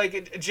 but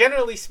like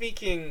generally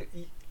speaking,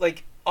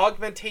 like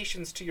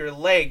augmentations to your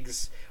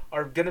legs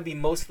are gonna be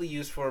mostly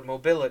used for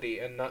mobility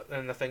and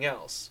nothing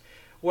else.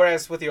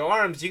 Whereas with your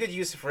arms, you could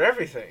use it for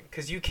everything.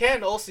 Because you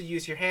can also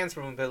use your hands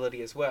for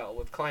mobility as well,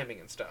 with climbing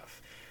and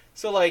stuff.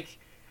 So, like,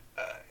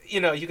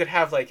 you could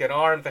have, like, an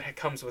arm that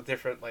comes with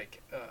different,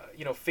 like,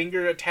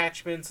 finger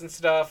attachments and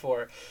stuff,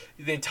 or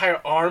the entire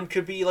arm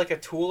could be, like, a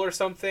tool or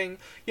something.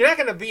 You're not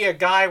going to be a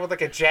guy with,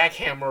 like, a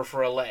jackhammer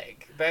for a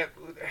leg. That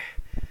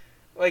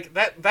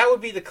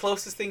would be the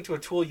closest thing to a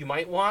tool you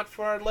might want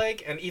for a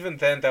leg, and even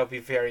then, that would be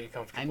very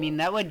uncomfortable. I mean,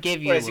 that would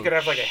give you... Whereas you could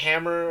have, like, a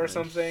hammer or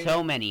something.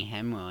 So many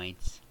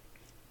hemorrhoids.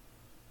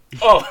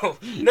 Oh,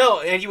 no,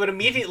 and you would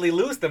immediately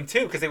lose them,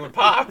 too, because they would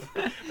pop.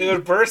 They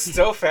would burst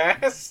so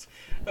fast.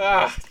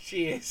 Ah,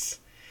 jeez.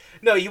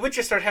 No, you would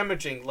just start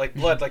hemorrhaging, like,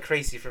 blood like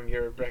crazy from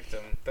your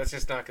rectum. That's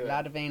just not good. A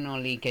lot of anal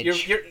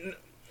leakage.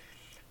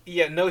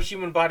 Yeah, no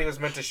human body was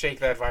meant to shake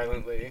that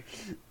violently.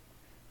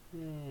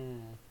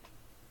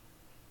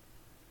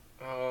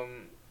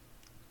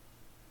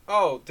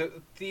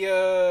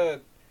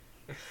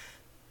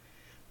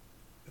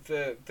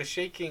 The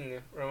shaking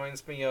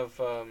reminds me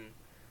of,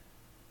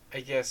 I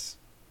guess,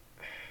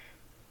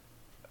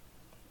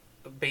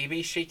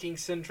 baby shaking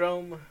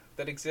syndrome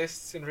that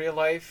exists in real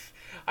life.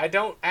 I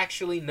don't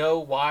actually know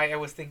why I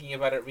was thinking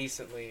about it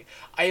recently.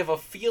 I have a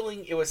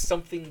feeling it was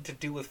something to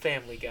do with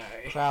Family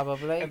Guy.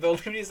 Probably. And the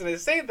only reason I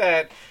say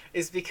that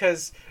is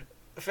because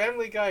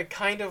Family Guy,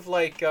 kind of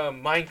like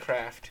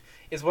Minecraft,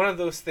 is one of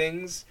those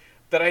things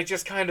that I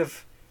just kind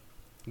of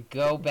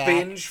go back,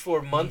 binge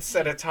for months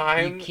at a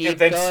time, and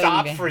then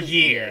stop for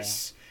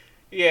years.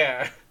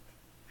 Yeah.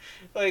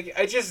 Like,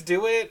 I just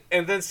do it,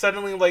 and then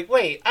suddenly I'm like,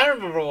 wait, I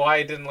remember why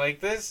I didn't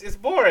like this. It's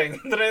boring.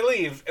 Then I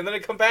leave, and then I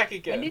come back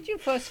again. When did you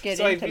first get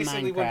into Minecraft? So I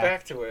recently went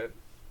back to it.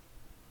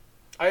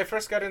 I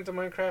first got into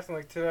Minecraft in,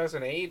 like,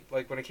 2008,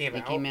 like, when it came out.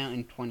 It came out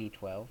in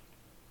 2012.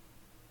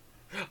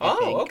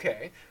 Oh,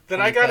 okay. Then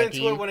I got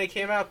into it when it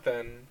came out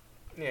then.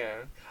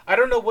 Yeah. I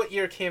don't know what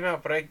year it came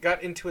out, but I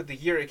got into it the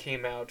year it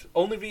came out.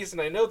 Only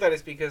reason I know that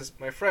is because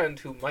my friend,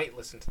 who might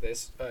listen to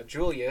this,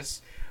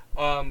 Julius,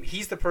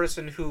 he's the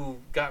person who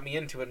got me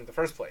into it in the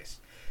first place.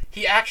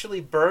 He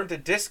actually burned a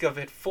disc of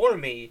it for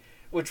me,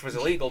 which was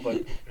illegal,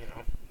 but,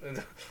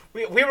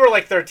 we were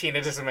like 13,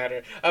 it doesn't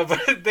matter.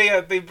 But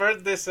they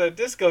burned this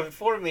disc of it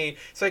for me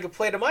so I could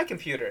play it on my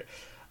computer.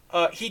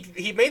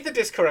 He made the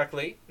disc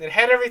correctly. It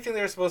had everything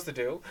they were supposed to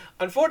do.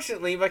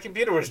 Unfortunately, my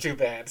computer was too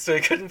bad, so I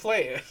couldn't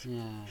play it.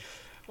 Yeah.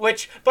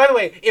 Which, by the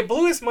way, it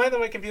blew his mind that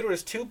my computer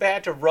was too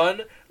bad to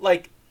run,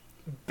 like,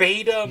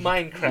 beta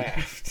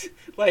Minecraft.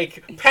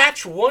 Like,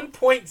 patch 1.01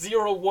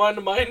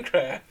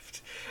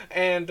 Minecraft.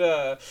 And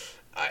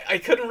I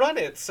couldn't run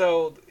it,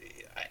 so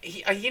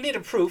he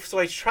needed proof, so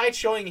I tried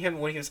showing him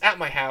when he was at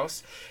my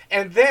house.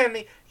 And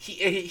then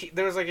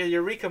there was like a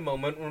eureka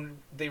moment when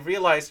they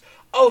realized,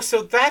 oh,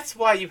 so that's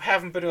why you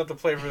haven't been able to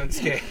play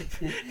RuneScape.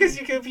 Because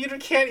your computer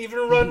can't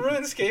even run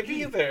RuneScape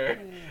either.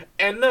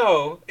 And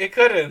no, it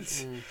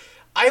couldn't.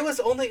 I was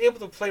only able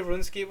to play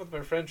RuneScape with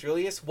my friend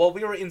Julius while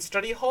we were in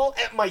study hall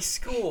at my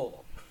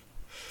school.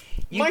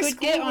 My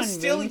school was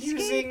still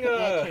using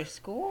at your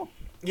school?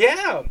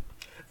 Yeah.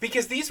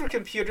 Because these were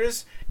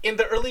computers in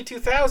the early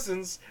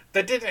 2000s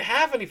that didn't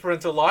have any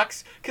parental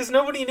locks because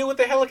nobody knew what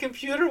the hell a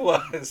computer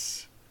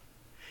was.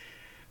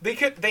 They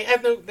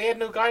had no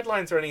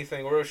guidelines or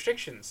anything or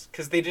restrictions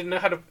because they didn't know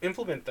how to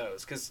implement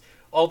those because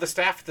all the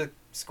staff at the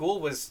school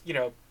was,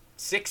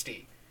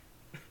 60.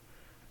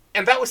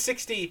 And that was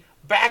 60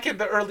 back in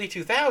the early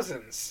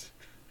 2000s.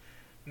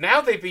 Now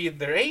they'd be in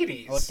their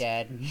 80s.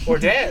 Or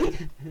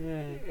dead.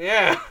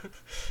 Yeah.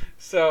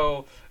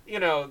 So,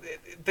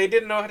 they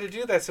didn't know how to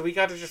do that, so we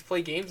got to just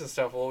play games and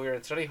stuff while we were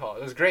in study hall.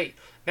 It was great.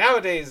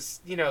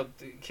 Nowadays, the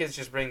kids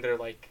just bring their,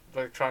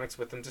 electronics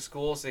with them to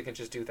school, so they can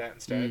just do that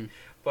instead.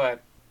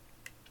 But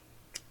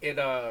it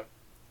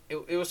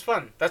was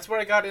fun. That's where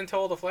I got into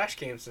all the Flash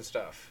games and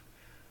stuff.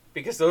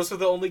 Because those were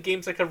the only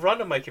games I could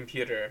run on my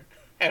computer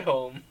at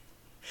home.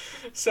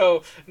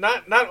 So,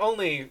 not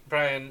only,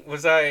 Brian,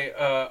 was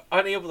I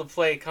unable to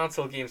play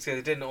console games because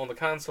I didn't own the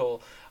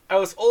console, I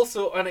was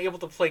also unable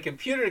to play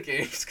computer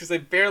games because I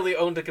barely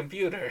owned a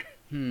computer.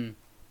 So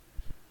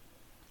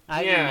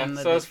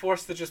I was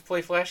forced to just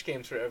play Flash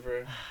games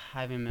forever.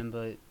 I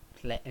remember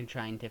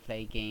trying to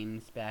play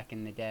games back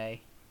in the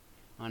day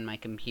on my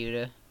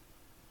computer.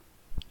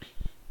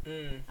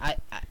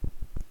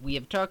 We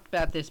have talked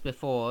about this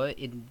before.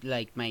 In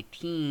my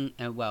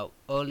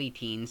early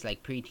teens,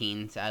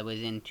 preteens, I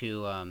was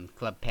into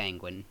Club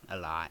Penguin a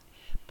lot.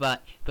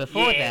 But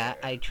before that,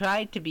 I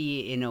tried to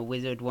be in a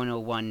Wizard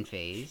 101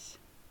 phase.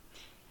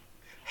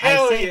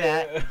 Hell I say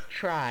yeah.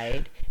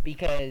 tried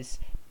because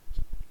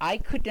I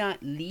could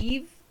not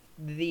leave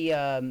the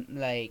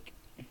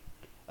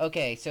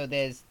Okay, so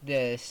there's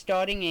the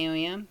starting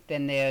area,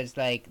 then there's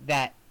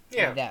that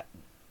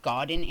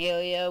garden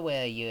area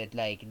where you'd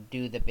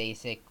do the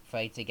basic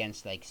fights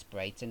against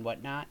sprites and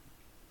whatnot.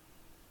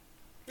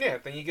 Yeah,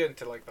 then you get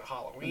into the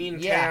Halloween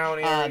town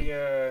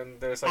area, and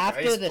there's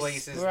after ice the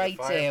places,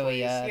 sprites the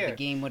area, the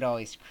game would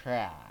always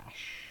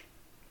crash.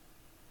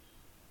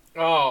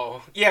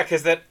 Oh, yeah,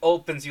 because that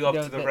opens you up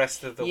to the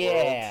rest of the world.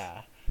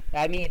 Yeah,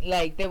 I mean,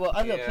 like, there were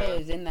other Yeah.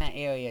 players in that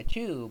area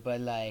too, but,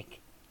 like,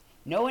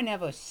 no one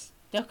ever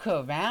stuck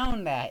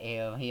around that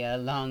area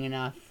long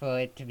enough for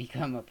it to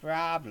become a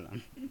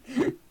problem.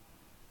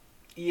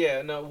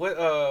 Yeah, no,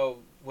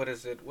 what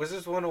is it?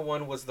 Wizards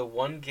 101 was the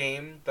one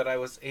game that I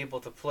was able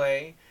to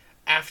play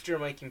after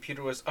my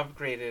computer was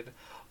upgraded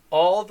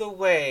all the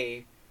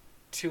way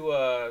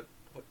to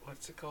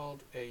what's it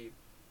called? It's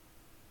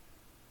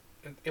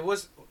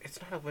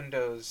not a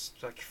Windows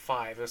like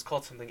 5. It was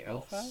called something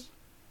Oh, five? else.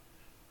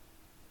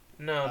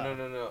 No, no, Oh.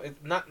 no, no. It's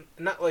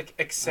not like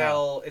Oh.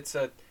 Excel. It's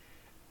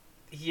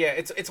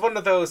one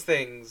of those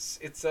things.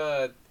 It's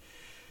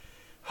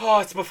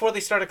before they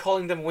started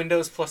calling them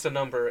Windows plus a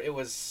number. It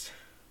was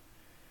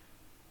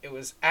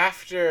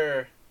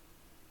after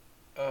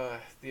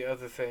the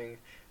other thing.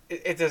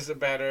 It doesn't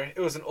matter.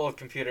 It was an old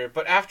computer,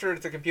 but after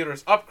the computer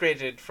was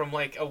upgraded from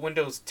like a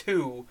Windows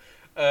 2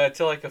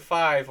 to like a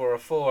 5 or a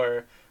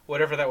 4,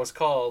 whatever that was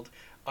called,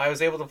 I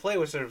was able to play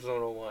Wizards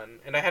 101,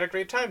 and I had a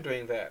great time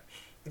doing that.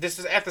 This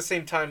was at the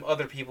same time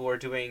other people were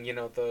doing,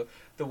 the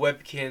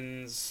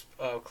Webkins,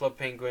 Club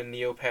Penguin,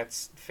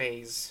 Neopets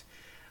phase.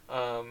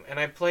 And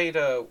I played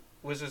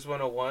Wizards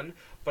 101,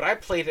 but I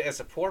played it as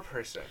a poor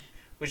person,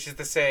 which is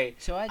to say,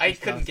 So I I just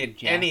saw couldn't some get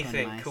Jack on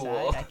anything my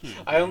cool. side. I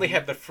can't I do only anything.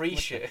 had the free What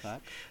the shit.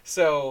 fuck?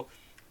 So,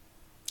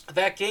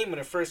 that game, when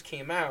it first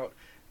came out,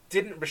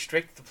 didn't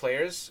restrict the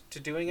players to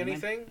doing Am I-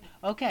 anything.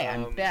 Okay,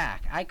 I'm Um,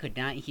 back. I could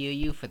not hear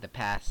you for the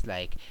past,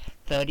 like,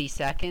 30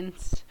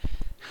 seconds.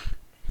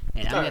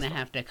 And I'm No, gonna that's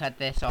have to cut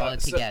this all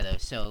so- together.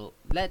 So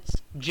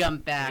let's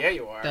jump back Yeah,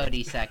 you are.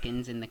 30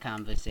 seconds in the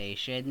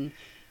conversation.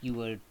 You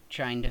were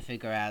trying to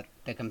figure out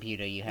the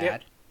computer you had.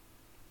 Yep.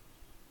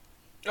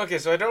 Okay,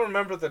 so I don't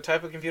remember the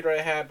type of computer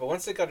I had, but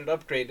once they got it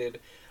upgraded,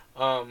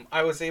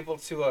 I was able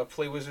to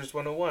play Wizards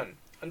 101.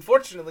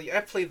 Unfortunately, I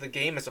played the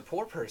game as a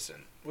poor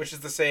person, which is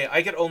to say,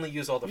 I could only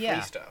use all the Yeah.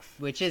 free stuff.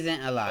 Which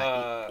isn't a lot.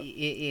 Uh, It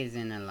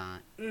isn't a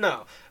lot.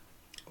 No.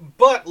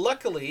 But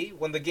luckily,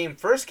 when the game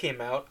first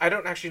came out, I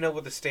don't actually know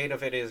what the state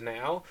of it is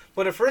now.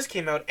 When it first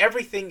came out,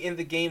 everything in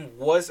the game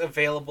was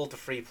available to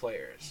free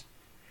players.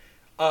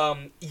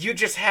 You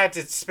just had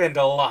to spend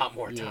a lot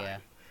more time. Yeah.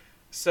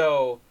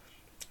 So,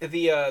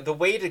 the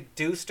way to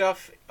do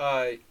stuff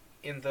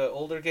in the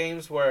older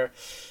games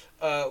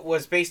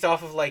was based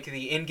off of like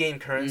the in-game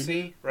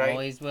currency, right?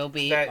 Always will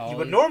be. That always. you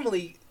would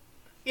normally,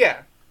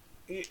 yeah,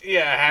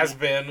 yeah, it has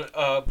been.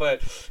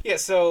 But yeah,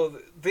 so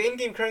the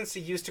in-game currency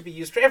used to be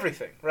used for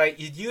everything, right?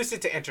 You'd use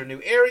it to enter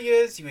new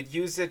areas. You would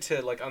use it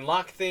to like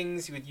unlock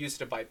things. You would use it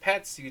to buy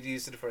pets. You would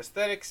use it for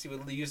aesthetics. You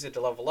would use it to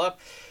level up,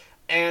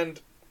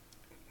 and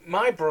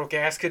my broke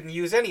ass couldn't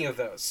use any of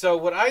those. So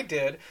what I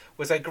did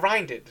was I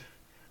grinded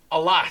a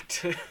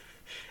lot,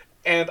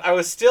 and I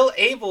was still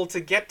able to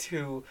get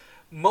to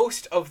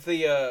most of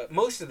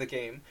the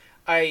game.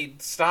 I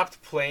stopped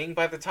playing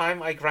by the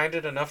time I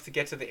grinded enough to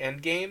get to the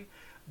end game,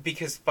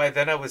 because by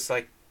then I was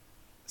like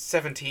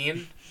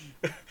 17,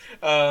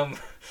 and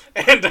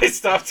I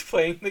stopped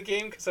playing the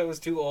game because I was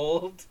too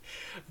old.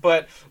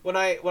 But when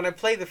I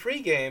play the free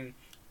game,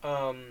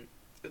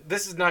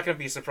 this is not going to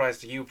be a surprise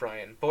to you,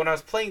 Brian. But when I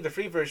was playing the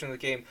free version of the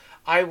game,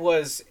 I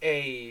was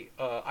a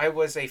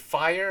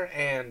fire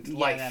and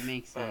life that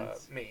makes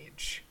sense.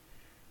 mage.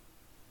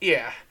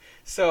 Yeah.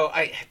 So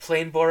I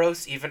playing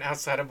Boros even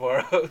outside of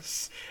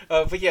Boros.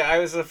 But yeah, I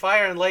was a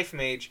fire and life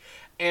mage,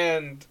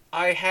 and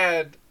I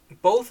had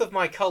both of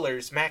my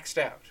colors maxed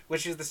out,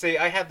 which is to say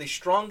I had the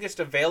strongest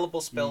available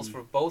spells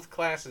for both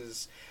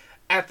classes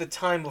at the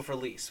time of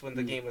release when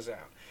the game was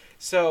out.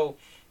 So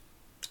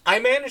I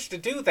managed to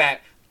do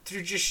that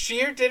through just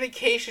sheer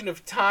dedication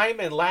of time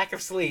and lack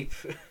of sleep.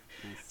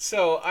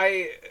 So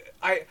I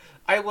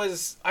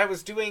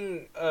was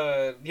doing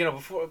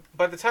before,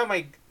 by the time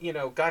I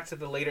got to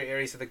the later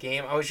areas of the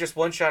game, I was just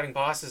one-shotting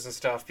bosses and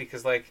stuff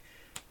because like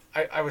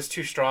I was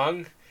too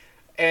strong,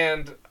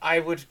 and I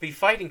would be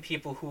fighting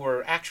people who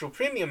were actual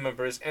premium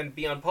members and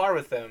be on par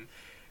with them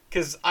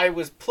because I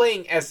was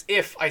playing as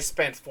if I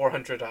spent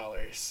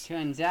 $400.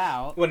 Turns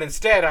out. When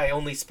instead I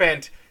only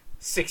spent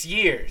 6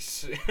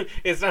 years.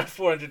 It's not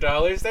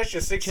 $400. That's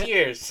just 6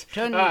 years.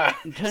 Turns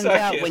suck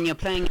out it. when you're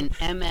playing an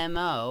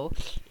MMO,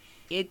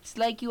 it's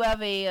like you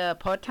have a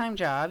part-time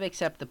job,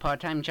 except the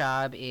part-time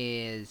job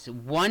is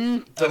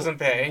Doesn't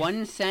pay.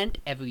 1 cent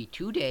every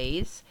 2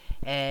 days,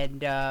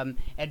 and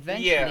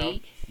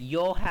eventually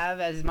you'll have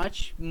as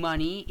much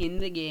money in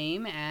the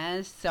game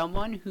as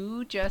someone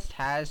who just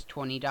has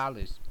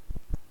 $20.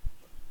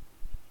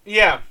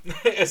 Yeah,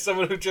 as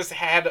someone who just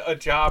had a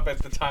job at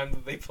the time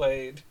that they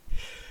played.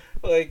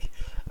 Like,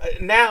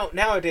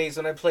 nowadays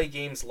when I play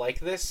games like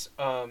this,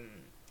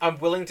 I'm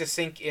willing to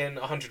sink in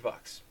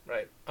 $100,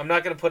 right? I'm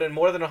not going to put in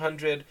more than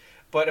 100,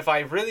 but if I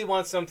really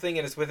want something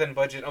and it's within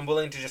budget, I'm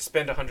willing to just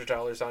spend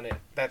 $100 on it.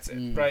 That's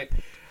it, right?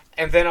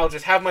 And then I'll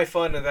just have my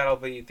fun, and that'll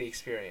be the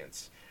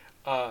experience.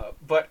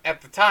 But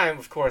at the time,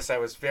 of course, I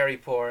was very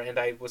poor, and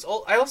I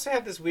also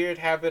had this weird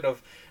habit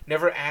of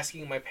never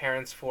asking my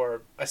parents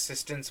for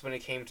assistance when it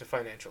came to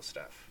financial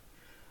stuff.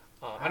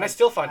 And I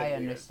still find it weird. I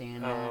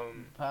understand that.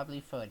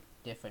 Probably for a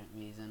different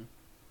reason.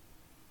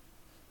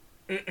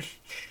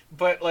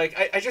 But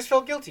like I just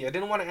felt guilty. I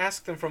didn't want to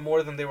ask them for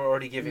more than they were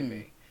already giving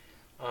me.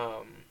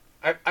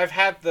 I've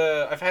had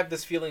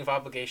this feeling of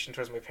obligation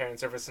towards my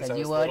parents ever since I Because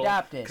was you were little.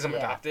 adopted. Because I'm Yeah.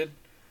 adopted.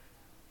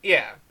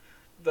 Yeah,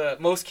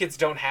 most kids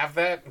don't have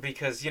that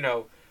because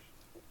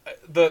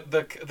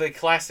the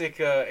classic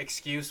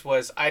excuse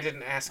was I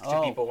didn't ask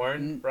to be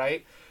born,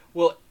 right?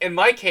 Well, in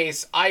my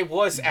case, I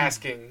was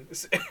asking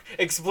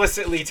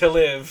explicitly to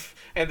live,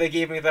 and they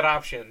gave me that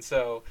option.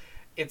 So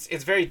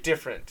it's very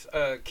different.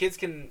 Kids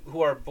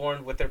who are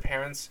born with their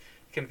parents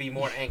can be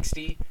more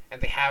angsty,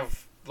 and they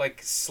have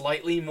like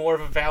slightly more of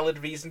a valid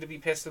reason to be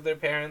pissed at their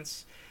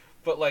parents.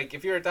 But like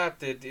if you're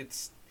adopted,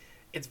 it's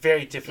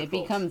very difficult.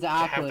 It becomes to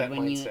have awkward that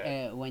when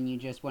mindset. when you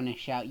just want to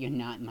shout, "You're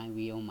not my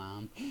real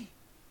mom."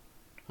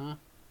 Huh?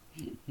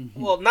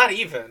 Well, not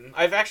even.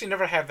 I've actually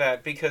never had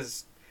that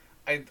because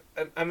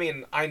I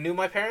mean, I knew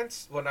my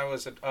parents when I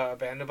was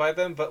abandoned by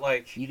them, but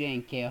like You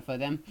didn't care for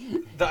them.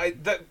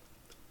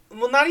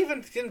 well, not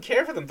even didn't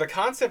care for them. The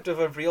concept of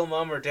a real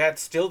mom or dad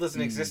still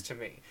doesn't exist to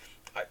me.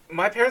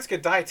 My parents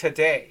could die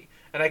today,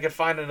 and I could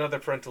find another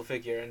parental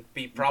figure and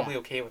be probably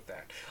okay with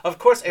that. Of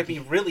course, I'd be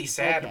really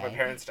sad if my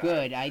parents died.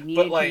 Good. I needed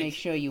but, to like, make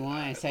sure you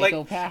weren't a like,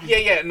 psychopath.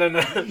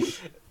 no.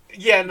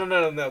 Yeah,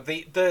 no.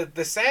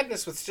 The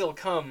sadness would still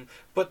come,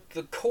 but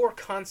the core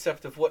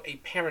concept of what a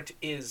parent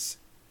is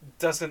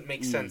doesn't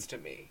make sense to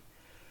me.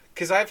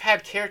 Because I've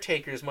had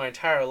caretakers my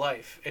entire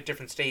life at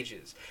different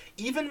stages.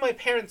 Even my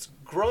parents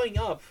growing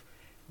up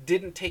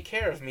didn't take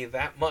care of me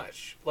that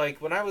much. Like,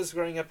 when I was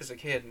growing up as a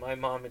kid, my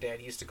mom and dad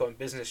used to go on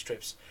business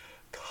trips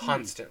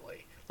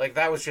constantly. Like,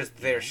 that was just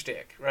their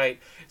shtick,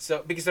 right?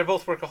 So, because they're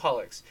both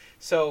workaholics.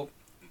 So,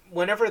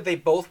 whenever they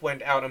both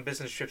went out on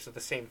business trips at the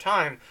same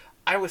time,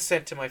 I was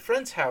sent to my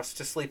friend's house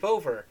to sleep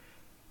over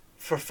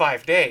for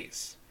 5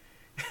 days.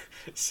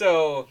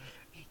 So,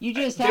 You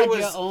just there had was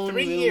your own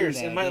 3 room years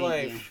there, in my didn't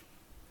life.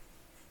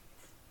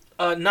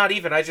 Not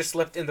even. I just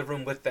slept in the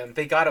room with them.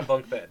 They got a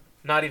bunk bed.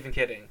 Not even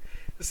kidding.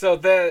 So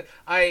there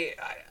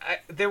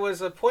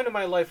was a point in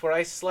my life where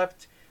I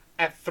slept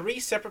at 3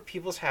 separate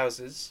people's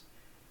houses,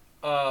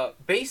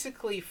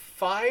 basically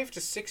 5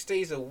 to 6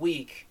 days a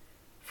week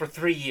for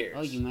 3 years.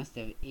 Oh, you must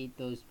have ate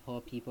those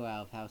poor people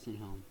out of house and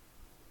home.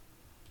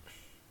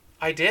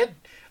 I did.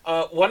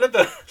 One of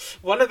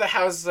the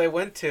houses I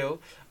went to,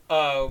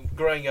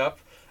 growing up,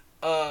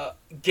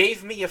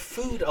 gave me a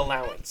food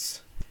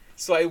allowance,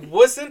 so I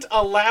wasn't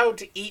allowed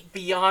to eat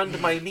beyond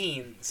my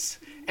means.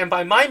 And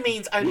by my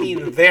means, I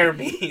mean their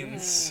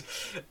means.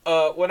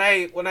 When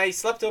I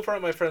slept over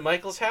at my friend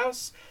Michael's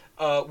house,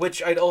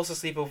 which I'd also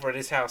sleep over at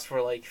his house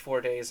for like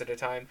 4 days at a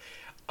time,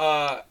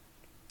 I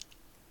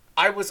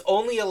was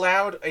only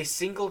allowed a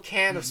single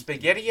can of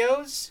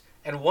SpaghettiOs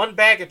and 1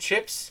 bag of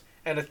chips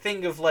and a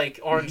thing of like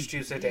orange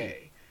juice a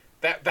day.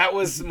 That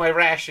was my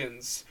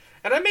rations.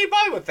 And I made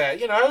by with that.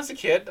 You know, I was a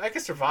kid. I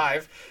could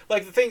survive.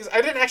 Like, the things,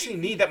 I didn't actually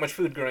need that much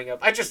food growing up.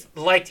 I just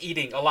liked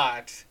eating a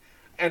lot.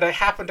 And I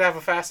happened to have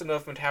a fast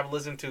enough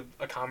metabolism to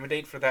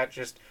accommodate for that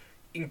just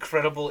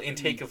incredible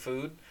intake of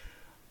food.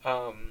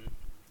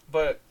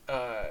 But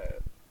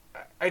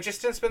I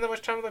just didn't spend that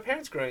much time with my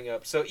parents growing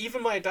up. So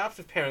even my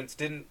adoptive parents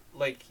didn't,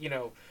 like, you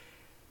know,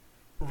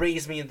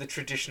 raise me in the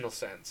traditional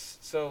sense.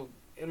 So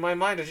in my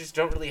mind, I just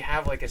don't really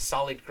have, like, a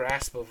solid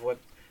grasp of what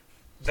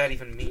that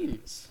even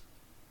means.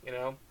 You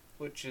know?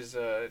 Which is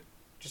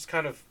just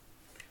kind of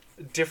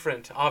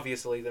different,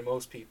 obviously, than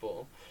most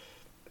people.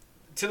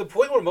 To the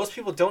point where most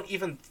people don't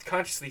even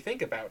consciously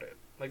think about it.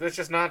 Like, that's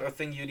just not a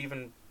thing you'd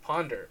even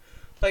ponder.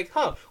 Like,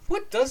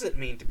 what does it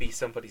mean to be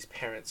somebody's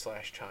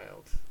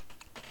parent/child?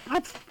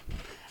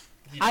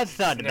 I've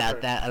thought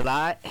about that a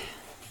lot.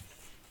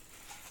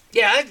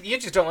 Yeah, you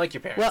just don't like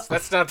your parents. Well,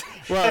 that's not.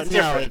 Well, that's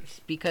no, different.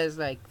 it's because,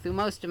 like, through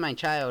most of my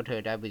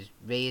childhood, I was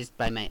raised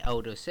by my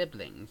older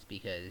siblings,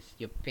 because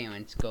your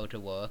parents go to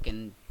work,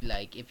 and,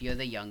 like, if you're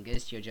the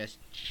youngest, you're just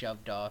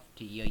shoved off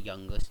to your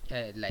youngest,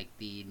 like,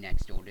 the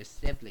next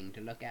oldest sibling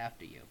to look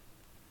after you.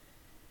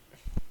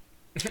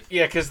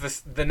 Yeah, because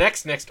the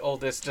next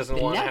oldest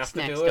doesn't want to have to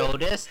do it. The next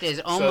oldest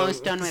is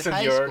almost done with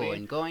high seniority. school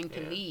and going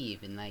to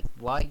leave, and like,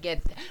 why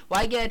get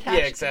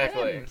attached to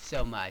them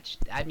so much?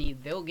 I mean,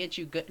 they'll get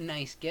you good,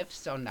 nice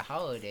gifts on the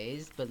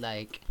holidays, but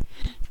like,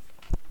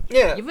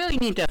 yeah, you really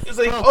need to it's focus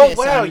like, oh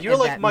wow, on you're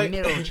like that my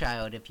middle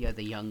child if you're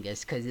the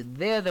youngest, because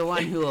they're the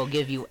one who will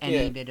give you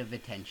any bit of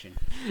attention.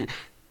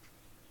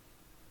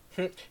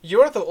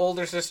 You're the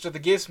older sister that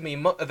gives me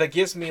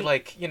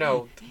like, you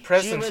know,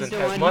 presents and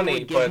has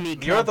money,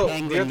 but you're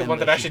the one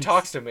that actually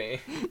talks to me.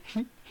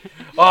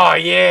 Oh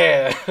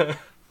yeah. It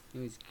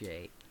was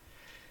great.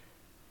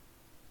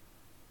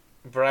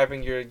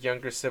 Bribing your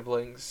younger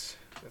siblings.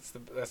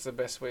 That's the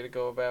best way to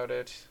go about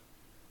it.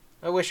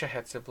 I wish I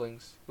had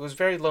siblings. It was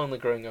very lonely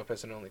growing up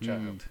as an only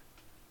child.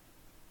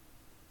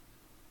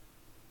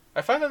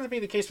 I find that to be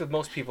the case with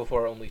most people who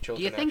are only children.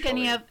 Do you think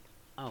any of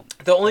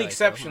the only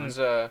exceptions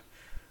to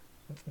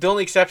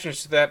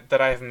that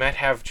I have met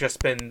have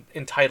just been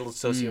entitled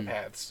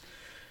sociopaths.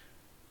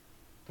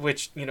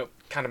 which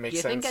kind of Do makes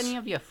you think sense. any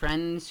of your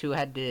friends who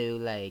had to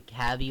like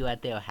have you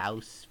at their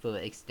house for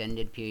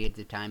extended periods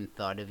of time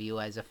thought of you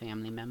as a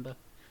family member,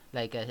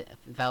 like a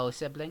fellow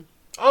sibling?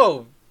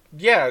 Oh,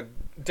 yeah,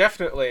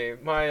 definitely.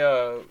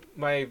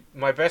 My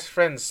best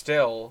friends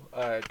still,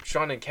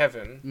 Sean and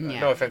Kevin. Yeah.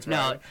 No offense,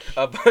 No.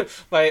 Ryan.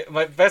 But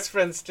my best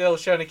friends still,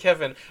 Sean and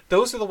Kevin.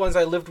 Those are the ones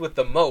I lived with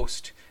the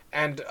most,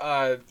 and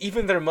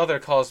even their mother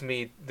calls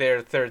me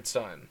their third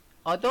son.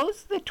 Are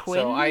those the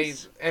twins?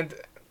 So and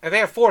they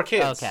have 4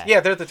 kids. Okay.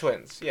 Yeah, they're the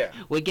twins. Yeah.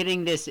 We're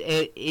getting this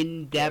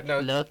in-depth Yeah, no.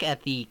 look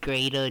at the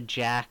greater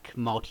Jack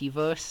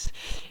multiverse.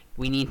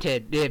 We need to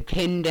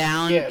pin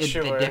down Yeah, the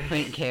sure.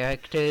 different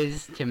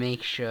characters to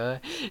make sure.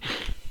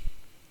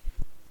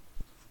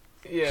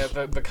 Yeah,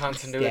 the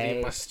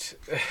continuity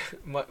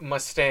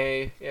must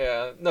stay.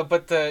 Yeah, no,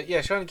 but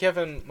yeah, Sean and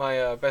Kevin,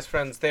 my best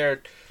friends,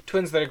 they're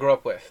twins that I grew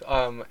up with.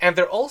 And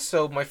they're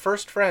also my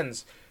first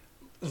friends,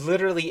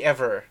 literally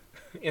ever,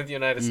 in the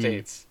United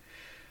States.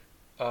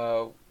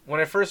 When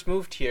I first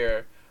moved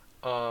here,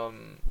 I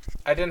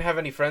didn't have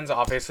any friends,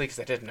 obviously, because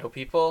I didn't know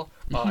people.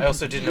 I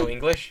also didn't know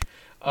English,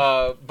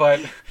 but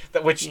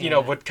which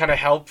would kind of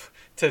help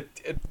to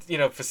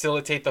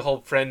facilitate the whole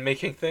friend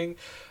making thing.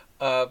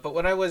 But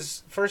when I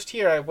was first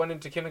here, I went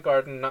into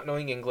kindergarten not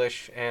knowing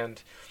English,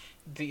 and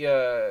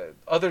the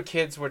other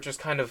kids were just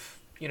kind of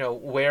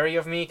wary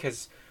of me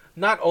because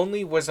not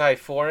only was I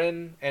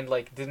foreign and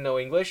like didn't know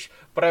English,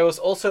 but I was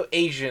also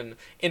Asian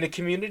in a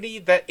community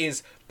that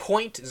is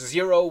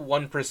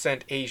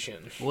 0.01%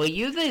 Asian. Were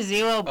you the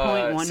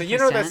 0.1%?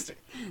 So that's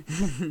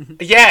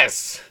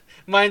yes.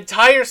 My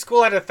entire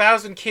school had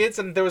 1,000 kids,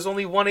 and there was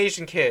only one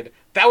Asian kid.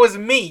 That was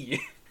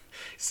me.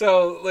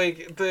 So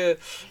like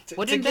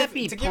Wouldn't that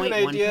be to give an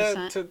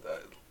idea to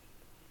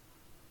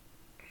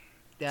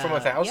from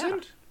 1,000? Yeah.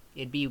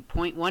 It'd be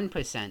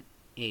 0.1%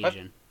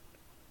 Asian.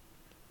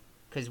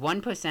 Because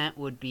 1%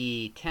 would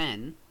be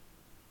 10.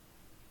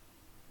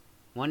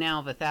 1 out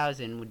of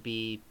 1,000 would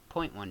be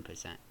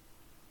 0.1%.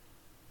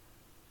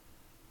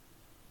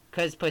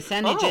 Because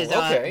percentages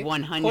are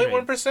 100.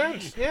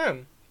 0.1%, yeah.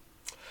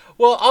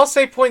 Well, I'll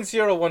say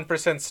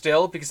 0.01%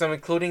 still, because I'm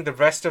including the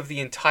rest of the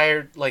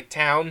entire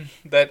town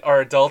that are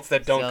adults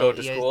that don't go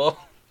to school,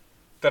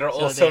 that are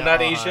also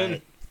not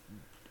Asian.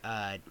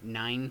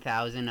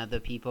 9,000 other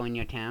people in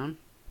your town?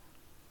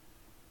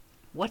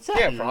 What's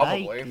that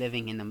like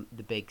living in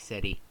the big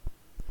city?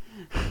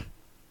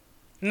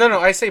 No,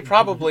 I say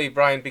probably,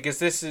 Brian, because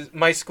this is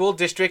my school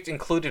district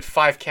included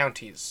 5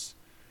 counties.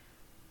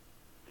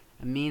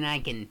 I mean, I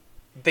can.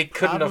 They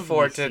couldn't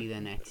afford to see the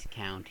next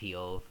county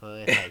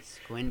over if I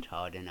squint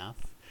hard enough.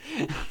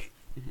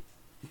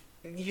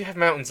 You have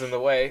mountains in the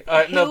way.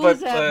 No, but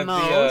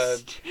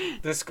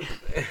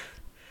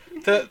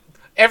the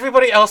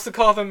everybody else to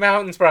call them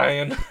mountains,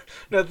 Brian.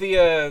 No,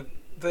 the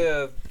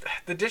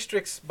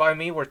districts by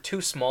me were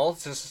too small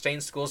to sustain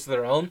schools of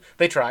their own.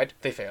 They tried,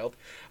 they failed.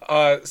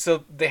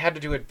 So they had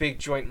to do a big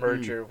joint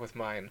merger with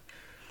mine.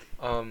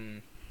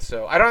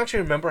 So I don't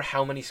actually remember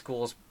how many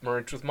schools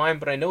merged with mine,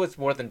 but I know it's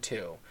more than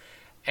 2.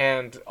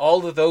 And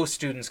all of those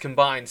students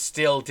combined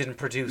still didn't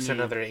produce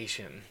another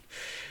Asian.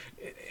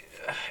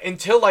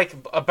 Until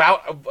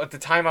about at the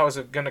time I was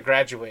going to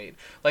graduate.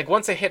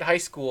 Once I hit high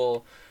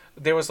school,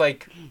 there was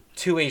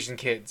 2 Asian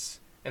kids,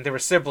 and they were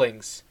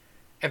siblings,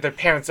 and their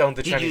parents owned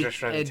the Chinese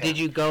restaurant in town. Did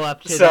you go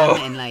up to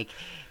them and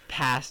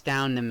pass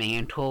down the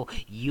mantle?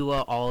 You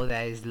are all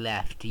that is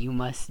left. You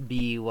must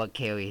be what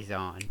carries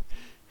on.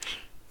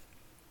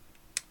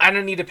 I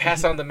don't need to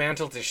pass on the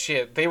mantle to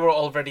shit. They were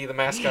already the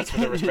mascots for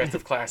their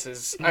respective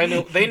classes.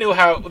 They knew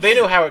how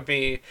it'd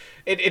be.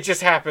 It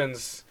just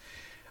happens.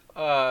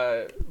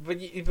 But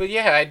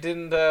yeah, I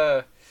didn't.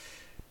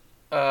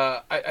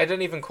 I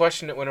didn't even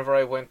question it whenever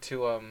I went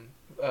to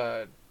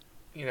I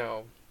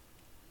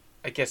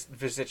guess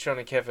visit Sean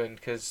and Kevin,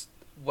 because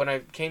when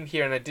I came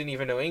here and I didn't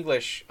even know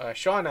English,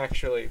 Sean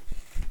actually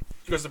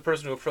was the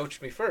person who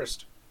approached me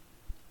first.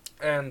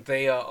 And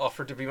they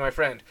offered to be my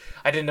friend.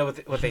 I didn't know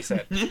what they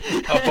said,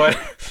 but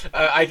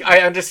I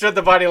understood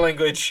the body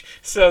language,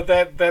 so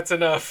that's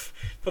enough.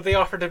 But they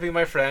offered to be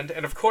my friend,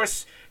 and of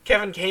course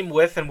Kevin came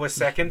with and was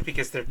second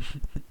because they're,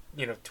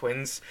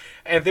 twins,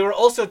 and they were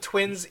also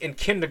twins in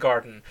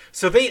kindergarten,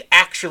 so they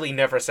actually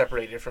never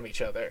separated from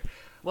each other.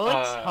 Well,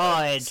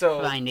 it's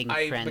hard finding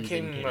friends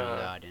in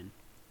kindergarten.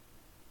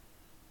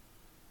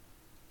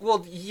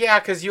 Well, yeah,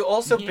 because you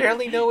also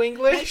barely know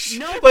English.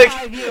 No,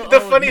 the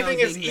funny thing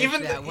is,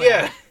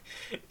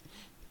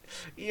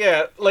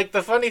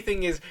 the funny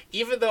thing is,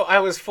 even though I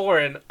was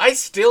foreign, I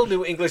still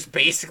knew English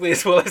basically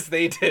as well as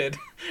they did,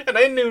 and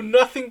I knew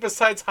nothing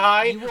besides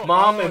hi,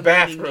 mom, and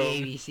bathroom.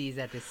 ABCs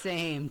at the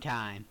same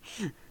time.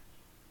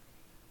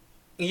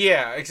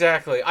 Yeah,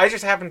 exactly. I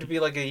just happened to be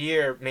a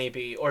year,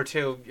 maybe, or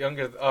 2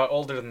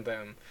 older than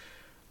them,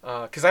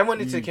 because I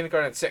went into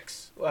kindergarten at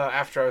 6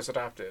 after I was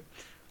adopted.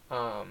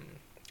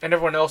 And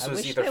everyone else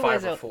was either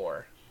 5 or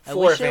 4.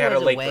 4 if they had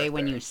a late birthday. I wish there was a way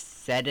when you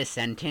said a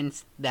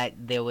sentence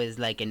that there was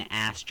an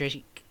asterisk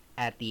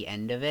at the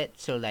end of it,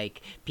 so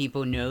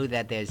people know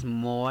that there's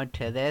more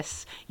to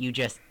this. You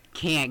just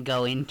can't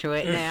go into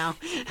it now.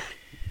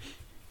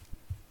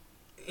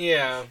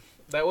 Yeah,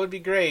 that would be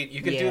great.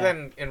 You could do Yeah.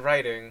 that in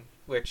writing,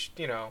 which,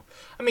 I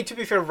mean, to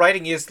be fair,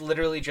 writing is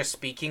literally just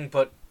speaking,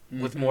 but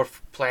with more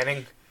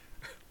planning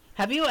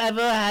Have you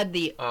ever had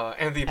the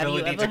and the Have you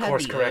ability ever to had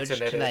course the correct urge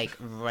and edit. to like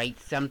write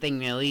something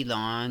really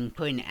long,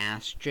 put an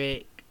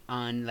asterisk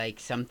on like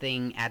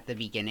something at the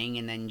beginning,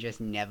 and then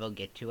just never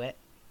get to it?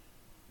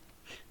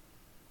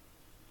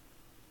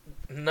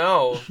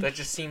 No, that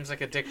just seems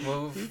like a dick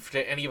move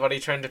to anybody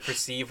trying to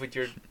perceive what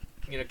you're,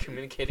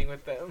 communicating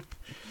with them.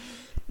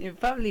 It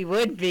probably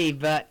would be,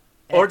 but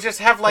Or just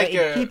have but like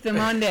it keep them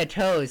on their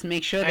toes.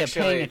 Make sure they're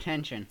Actually- paying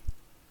attention.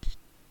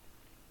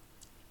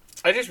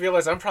 I just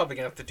realized I'm probably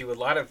gonna have to do a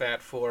lot of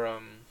that for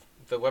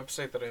the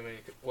website that I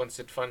make once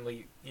it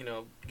finally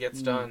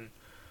gets done.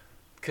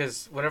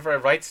 Because whenever I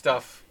write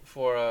stuff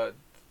for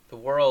the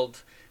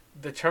world,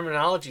 the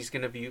terminology is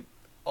gonna be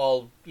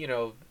all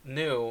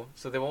new,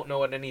 so they won't know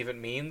what any of it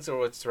means or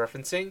what it's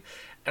referencing,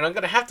 and I'm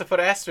gonna have to put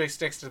asterisks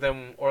next to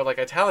them or like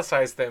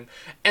italicize them,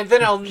 and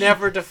then I'll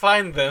never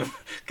define them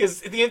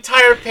because the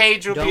entire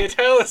page will be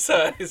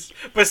italicized.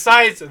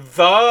 Besides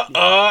the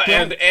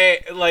and a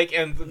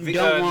and the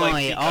Don't worry,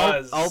 like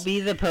because. I'll be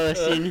the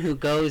person who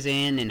goes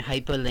in and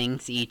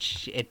hyperlinks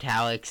each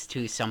italics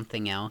to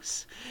something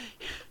else.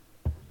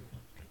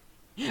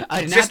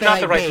 It's just not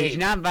the right page.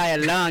 Not by a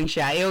long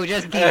shot. It'll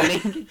just be a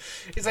link.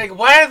 It's like,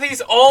 why are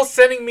these all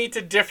sending me to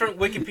different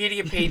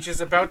Wikipedia pages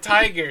about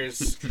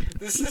tigers?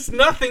 This has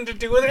nothing to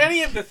do with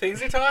any of the things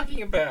they're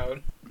talking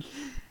about.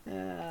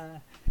 I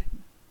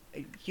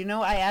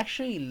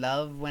actually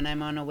love when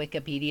I'm on a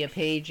Wikipedia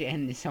page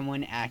and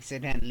someone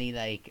accidentally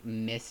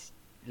Labels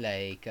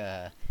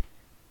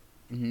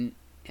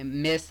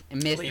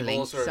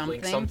or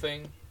link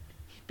something.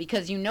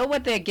 Because you know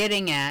what they're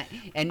getting at,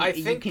 and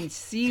you think- can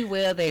see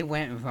where they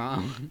went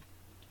wrong.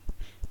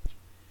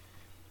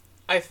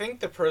 I think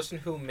the person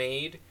who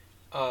made,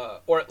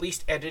 or at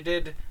least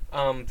edited,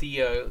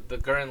 the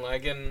Gurren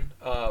Lagann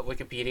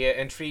Wikipedia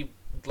entry,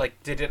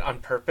 did it on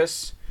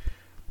purpose,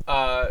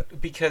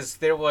 because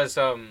there was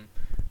a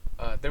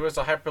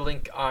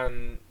hyperlink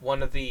on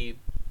one of the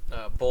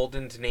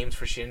boldened names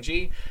for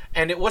Shinji,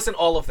 and it wasn't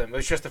all of them. It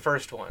was just the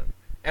first one.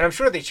 And I'm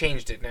sure they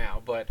changed it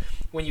now, but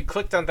when you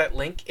clicked on that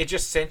link, it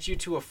just sent you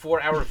to a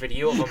 4-hour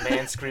video of a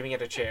man screaming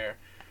at a chair.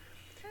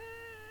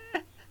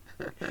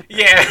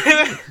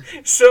 Yeah.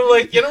 So,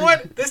 you know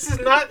what? This is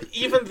not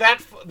even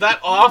that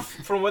off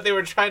from what they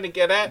were trying to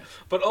get at,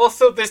 but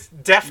also this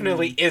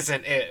definitely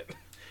isn't it.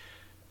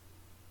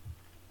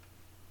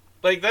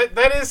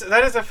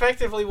 That is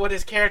effectively what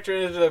his character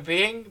ended up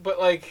being, but,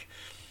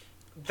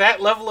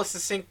 that level of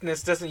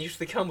succinctness doesn't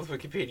usually come with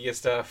Wikipedia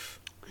stuff.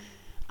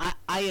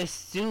 I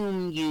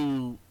assume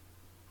you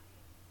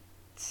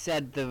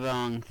said the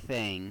wrong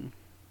thing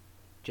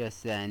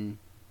just then,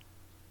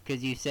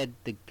 because you said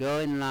the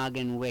Gurren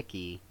Lagann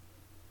Wiki,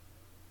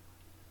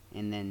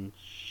 and then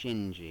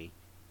Shinji.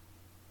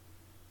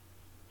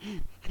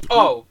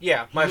 Oh,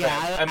 yeah, my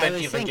bad. I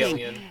meant was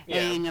Evangelion.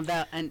 Thinking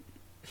about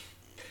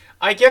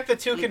I get the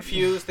two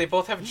confused. They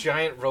both have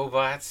giant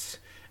robots.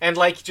 And,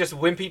 just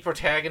wimpy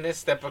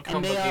protagonists that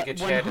become a Giga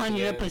Chad at the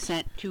end.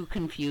 100% too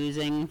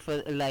confusing for,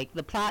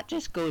 the plot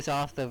just goes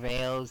off the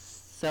rails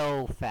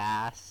so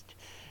fast.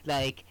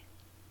 Gurren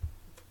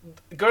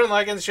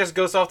Lagann just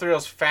goes off the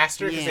rails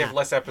faster because they have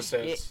less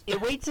episodes.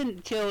 It waits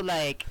until,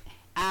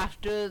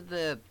 after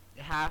the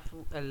half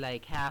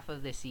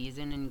of the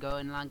season in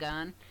Gurren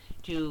Lagann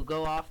to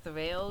go off the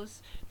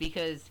rails,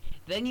 because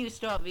then you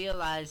start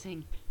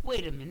realizing,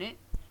 wait a minute,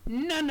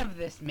 none of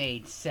this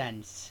made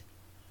sense.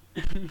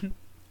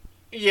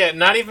 Yeah,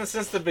 not even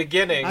since the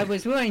beginning. I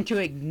was willing to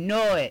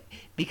ignore it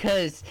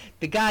because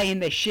the guy in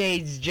the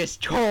shades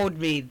just told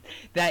me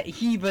that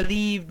he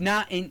believed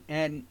not in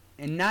and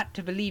not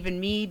to believe in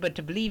me, but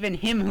to believe in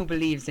him who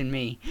believes in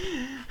me.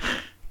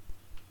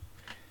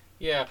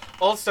 Yeah.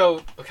 Also,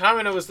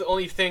 Kamino was the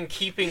only thing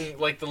keeping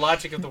the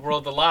logic of the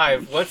world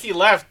alive. Once he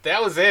left,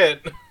 that was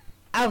it.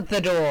 Out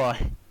the door.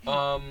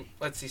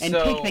 Let's see. And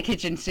take the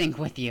kitchen sink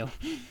with you.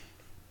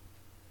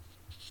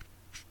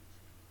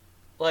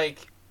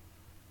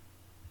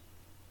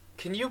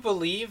 Can you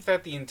believe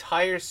that the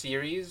entire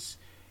series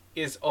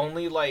is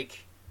only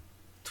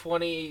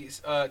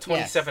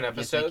 27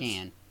 episodes?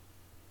 Yes,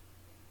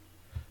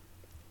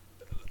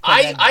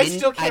 I can. I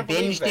still can't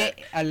believe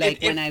that.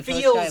 When I first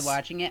started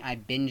watching it, I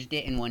binged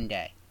it in one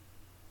day.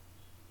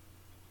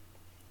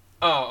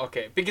 Oh,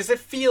 okay. Because it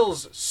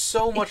feels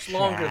so much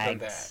longer than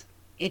that.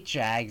 It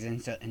drags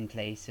in certain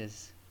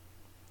places.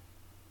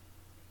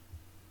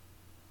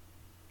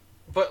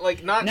 But,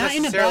 not in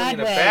necessarily a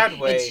bad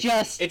way. It's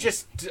just...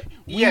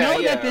 We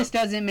know that this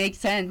doesn't make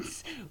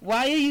sense.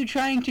 Why are you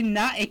trying to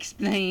not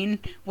explain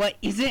what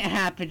isn't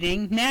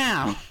happening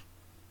now?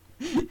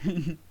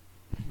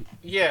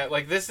 Yeah,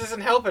 this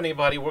doesn't help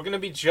anybody. We're gonna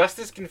be just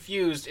as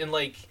confused in,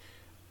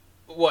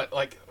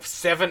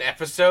 7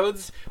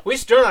 episodes? We're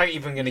still not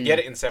even gonna get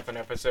it in 7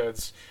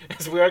 episodes,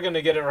 as we are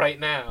gonna get it right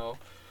now.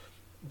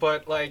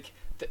 But,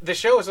 the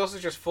show is also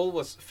just filled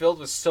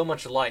with so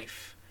much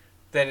life.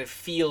 that it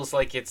feels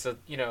like it's a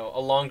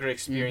longer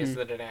experience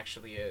than it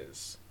actually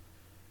is.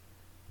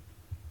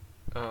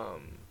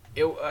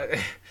 It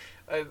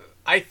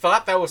I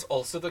thought that was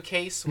also the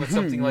case with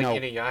something like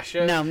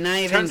Inuyasha. No, not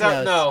even Turns close.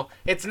 out no,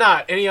 it's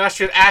not.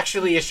 Inuyasha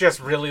actually is just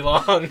really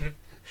long.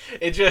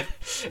 It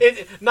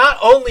not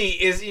only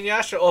is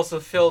Inuyasha also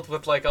filled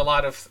with like a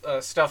lot of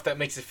stuff that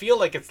makes it feel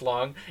like it's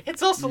long,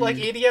 it's also like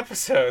 80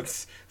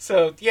 episodes.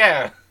 So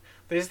yeah,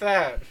 there's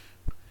that.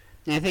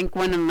 I think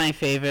one of my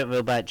favorite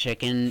Robot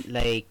Chicken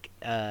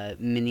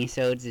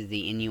minisodes is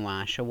the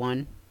Inuyasha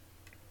one.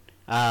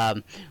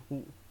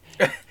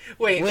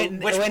 Wait, when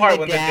which part?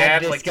 When the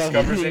dad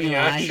discovers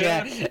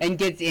Inuyasha and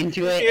gets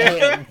into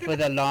it for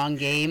the long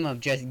game of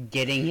just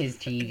getting his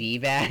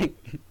TV back.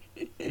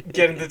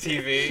 Getting the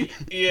TV,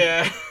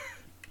 yeah.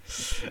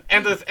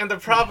 And the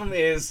problem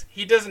is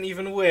he doesn't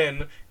even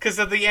win because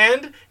at the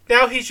end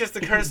now he's just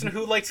a person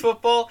who likes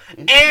football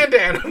and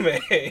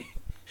anime.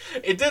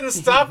 It didn't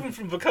stop him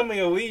from becoming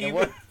a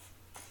weeb.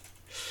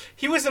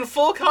 He was in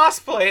full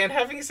cosplay and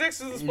having sex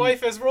with his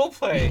wife as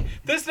roleplay.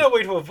 There's no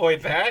way to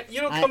avoid that.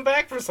 You don't come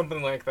back for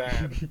something like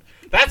that.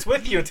 That's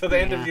with you until the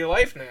end of your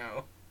life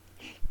now.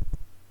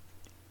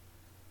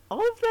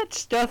 All of that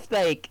stuff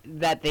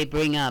that they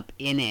bring up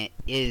in it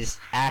is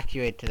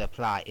accurate to the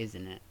plot,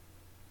 isn't it?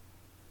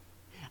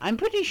 I'm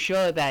pretty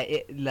sure that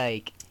it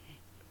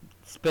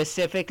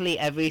specifically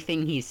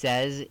everything he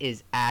says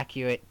is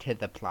accurate to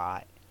the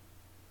plot.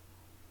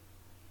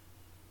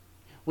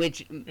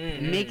 Which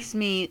makes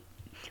me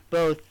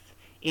both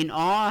in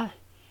awe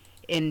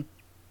and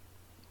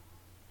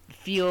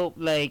feel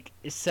like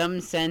some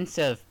sense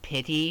of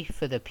pity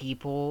for the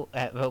people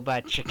at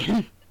Robot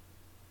Chicken.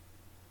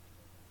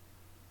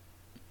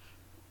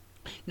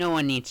 No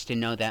one needs to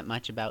know that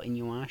much about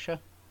Inuyasha.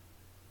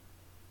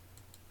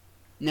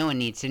 No one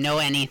needs to know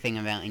anything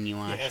about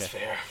Inuyasha. Yeah, that's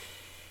fair.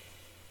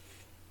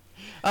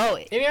 Oh,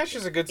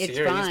 Inuyasha's a good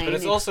series, fine. but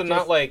it's also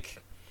not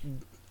like...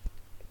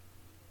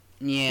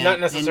 Yeah. Not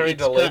necessary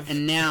to live.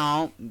 And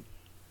now,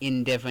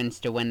 in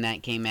difference to when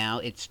that came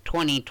out, it's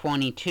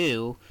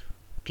 2022.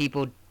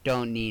 People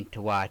don't need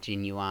to watch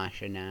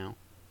Inuyasha now.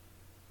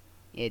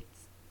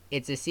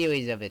 It's a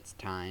series of its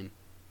time.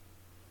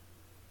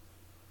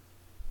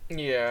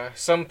 Yeah,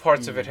 some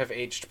parts of it have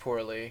aged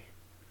poorly.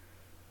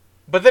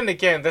 But then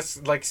again,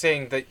 that's like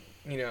saying that,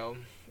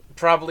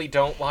 probably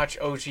don't watch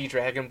OG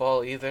Dragon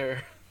Ball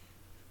either.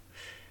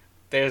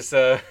 There's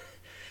a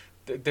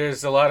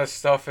lot of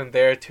stuff in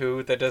there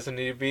too that doesn't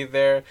need to be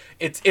there.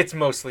 It's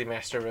mostly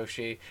Master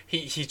Roshi.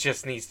 He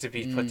just needs to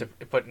be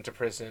put into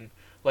prison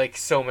like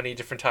so many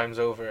different times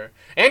over.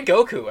 And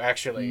Goku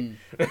actually.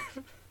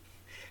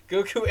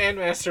 Goku and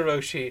Master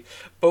Roshi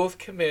both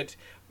commit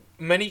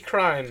many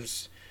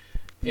crimes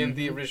in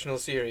the original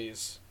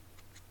series.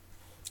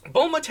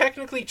 Bulma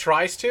technically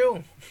tries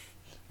to.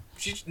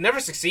 She never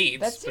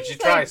succeeds, but she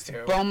tries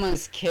to.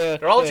 Bulma's character.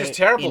 They're all just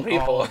terrible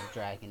people. All of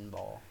Dragon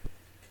Ball.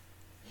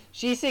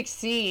 She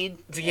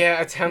succeeds.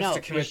 Yeah, attempts to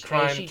commit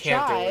crime, she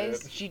can't tries,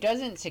 do it. She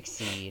doesn't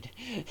succeed.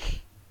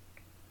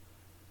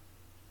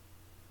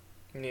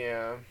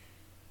 Yeah.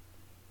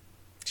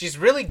 She's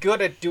really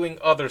good at doing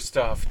other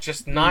stuff,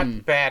 just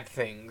not bad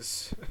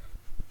things.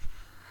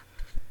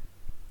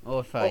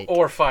 Or fight.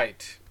 Or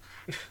fight.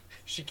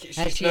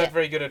 She's not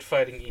very good at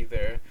fighting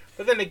either.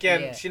 But then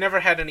again, she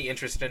never had any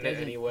interest in it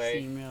anyway.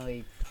 Doesn't seem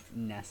really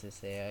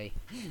necessary.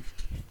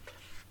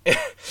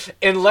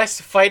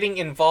 Unless fighting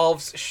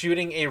involves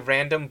shooting a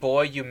random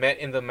boy you met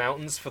in the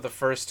mountains for the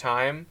first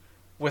time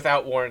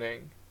without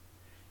warning.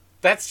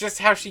 That's just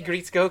how she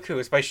greets Goku,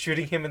 is by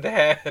shooting him in the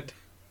head.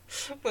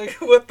 Like,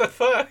 what the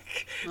fuck?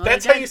 Well,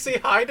 that's how you say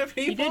hi to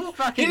people?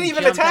 He didn't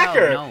even attack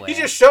her. He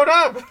just showed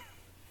up.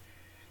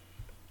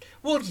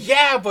 Well,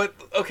 yeah, but,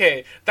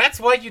 okay, that's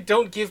why you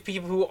don't give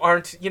people who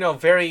aren't,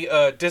 very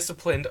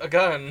disciplined a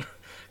gun.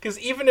 Because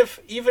even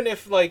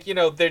if, like,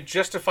 they're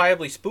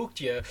justifiably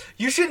spooked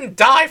you shouldn't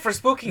die for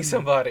spooking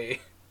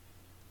somebody.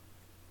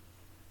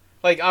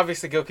 Like,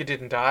 obviously Goku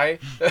didn't die.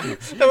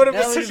 That would have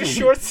been such a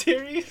short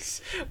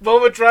series.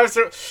 Bulma drives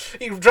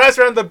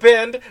around the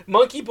bend,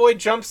 Monkey Boy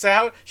jumps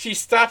out, she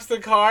stops the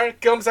car,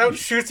 comes out,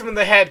 shoots him in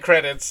the head,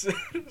 credits.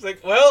 It's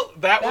like, well,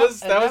 that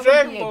was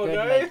Dragon Ball,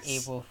 guys. Like,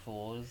 April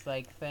Fool's,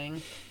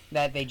 thing.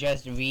 That they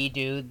just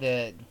redo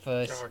the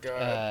first,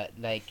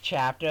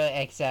 chapter,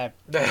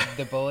 except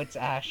the bullets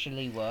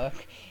actually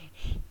work.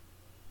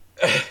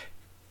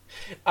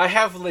 I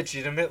have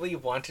legitimately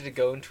wanted to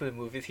go into a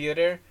movie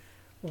theater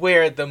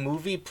where the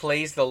movie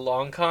plays the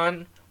long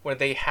con, where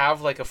they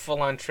have, like, a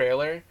full-on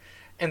trailer,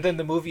 and then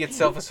the movie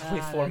itself is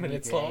only 4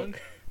 minutes long.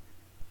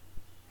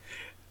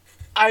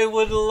 I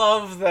would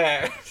love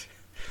that.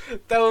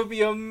 That would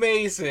be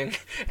amazing.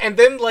 And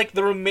then, like,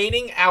 the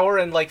remaining hour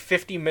and,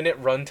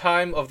 50-minute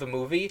runtime of the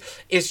movie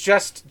is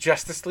just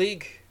Justice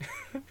League.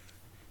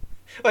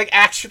 Like,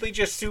 actually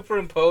just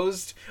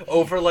superimposed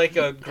over,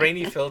 a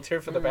grainy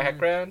filter for the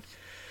background.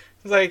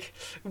 It's like,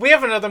 we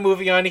have another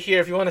movie on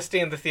here. If you want to stay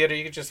in the theater,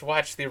 you can just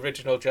watch the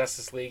original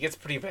Justice League. It's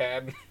pretty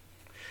bad.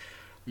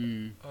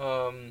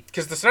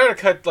 Because the Snyder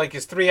Cut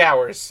is 3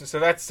 hours, so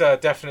that's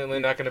definitely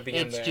not going to be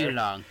in there. It's too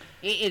long.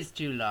 It is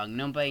too long.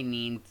 Nobody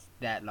needs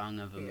that long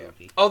of a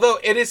movie. Although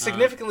it is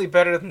significantly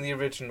better than the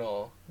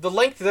original. The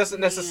length doesn't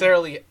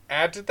necessarily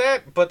add to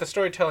that, but the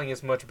storytelling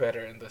is much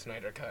better in the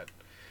Snyder Cut.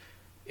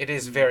 It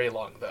is very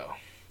long, though.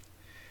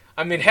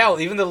 I mean, hell,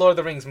 even the Lord of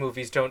the Rings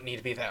movies don't need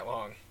to be that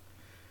long.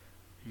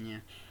 Yeah.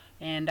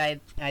 And I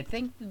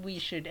think we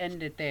should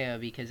end it there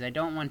because I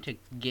don't want to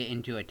get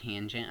into a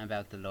tangent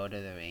about the Lord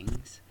of the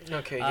Rings.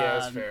 Okay, yeah,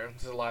 that's fair.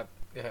 There's a lot,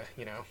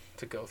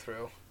 to go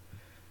through.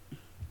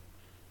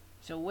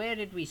 So where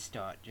did we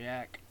start,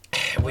 Jack?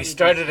 We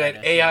started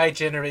at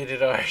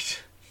AI-generated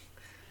art.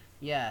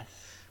 Yes.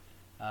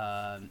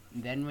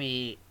 Then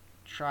we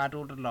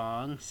trottled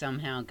along,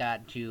 somehow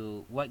got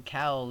to what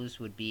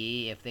cows would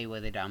be if they were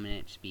the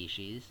dominant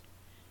species.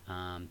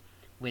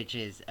 Which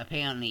is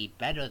apparently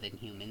better than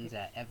humans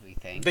at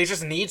everything. They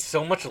just need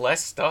so much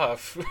less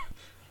stuff.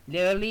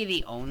 Literally,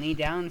 the only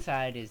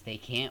downside is they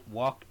can't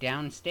walk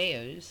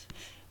downstairs.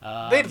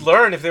 They'd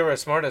learn if they were as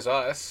smart as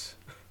us.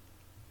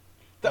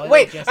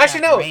 Wait,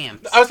 actually, no.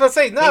 Ramps. I was about to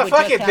say, no,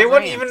 fuck it. They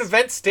wouldn't ramps. even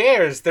invent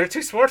stairs. They're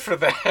too smart for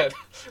that.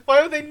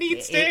 Why would they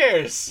need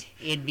stairs?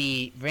 It'd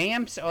be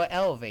ramps or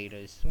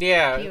elevators.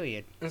 Yeah.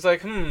 Period. It's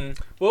like,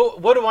 well,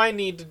 what do I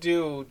need to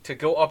do to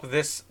go up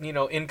this,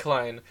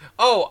 incline?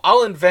 Oh,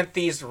 I'll invent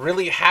these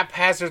really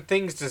haphazard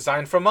things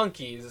designed for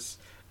monkeys.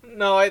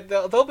 No,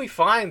 they'll be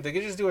fine. They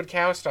can just do it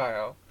cow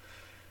style.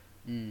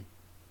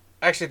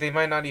 Actually, they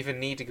might not even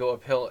need to go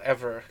uphill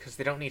ever, because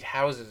they don't need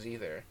houses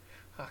either.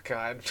 Oh,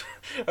 God.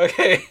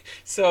 Okay,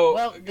 so...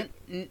 Well,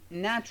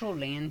 natural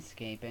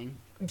landscaping.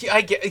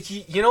 I get...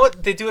 You know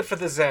what? They do it for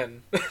the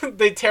Zen.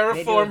 They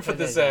terraform for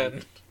the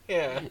Zen.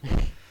 Yeah.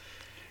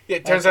 Yeah,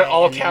 it turns out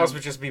all cows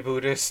would just be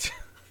Buddhist.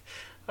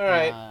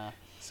 Alright,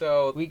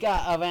 so... We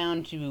got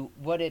around to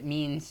what it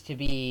means to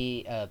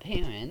be a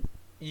parent.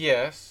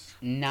 Yes.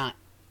 Not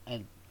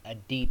a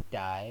deep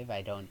dive,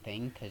 I don't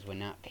think, because we're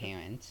not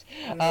parents.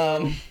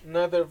 No,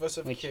 neither of us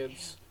have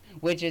kids.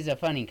 Which is a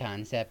funny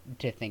concept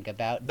to think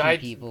about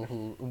people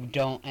who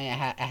don't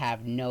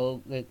have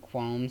no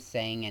qualms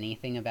saying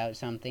anything about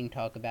something,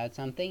 talk about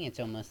something. It's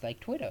almost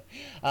like Twitter.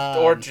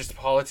 Or just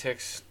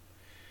politics.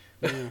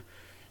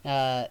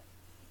 Yeah,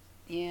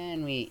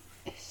 and we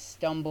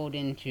stumbled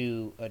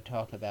into a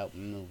talk about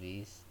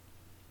movies.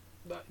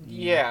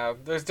 Yeah,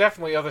 there's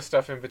definitely other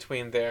stuff in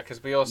between there,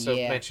 because we also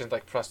mentioned,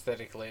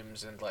 prosthetic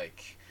limbs and,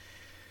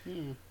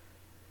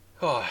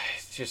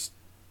 it's just...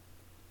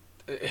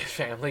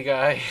 Family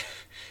Guy.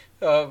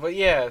 But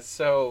yeah,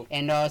 so...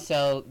 And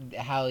also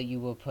how you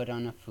were put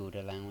on a food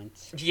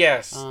allowance.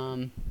 Yes.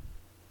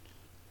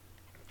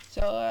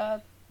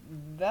 So,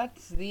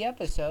 that's the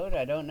episode.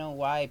 I don't know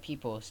why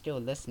people are still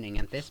listening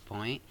at this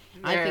point.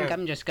 Yeah. I think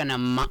I'm just gonna,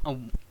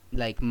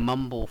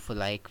 mumble for,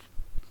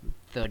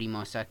 30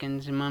 more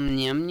seconds.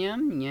 Nyam,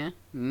 nyam, yeah.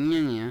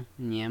 Nyam,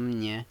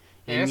 nyam, yeah.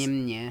 Yes?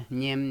 Nyam, yeah.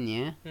 Nyam,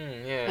 yeah.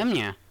 Yeah. Nyam,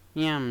 yeah.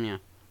 Nyam, yeah.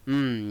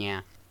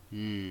 Yeah.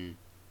 Nyam,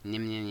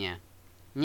 nyam, yeah.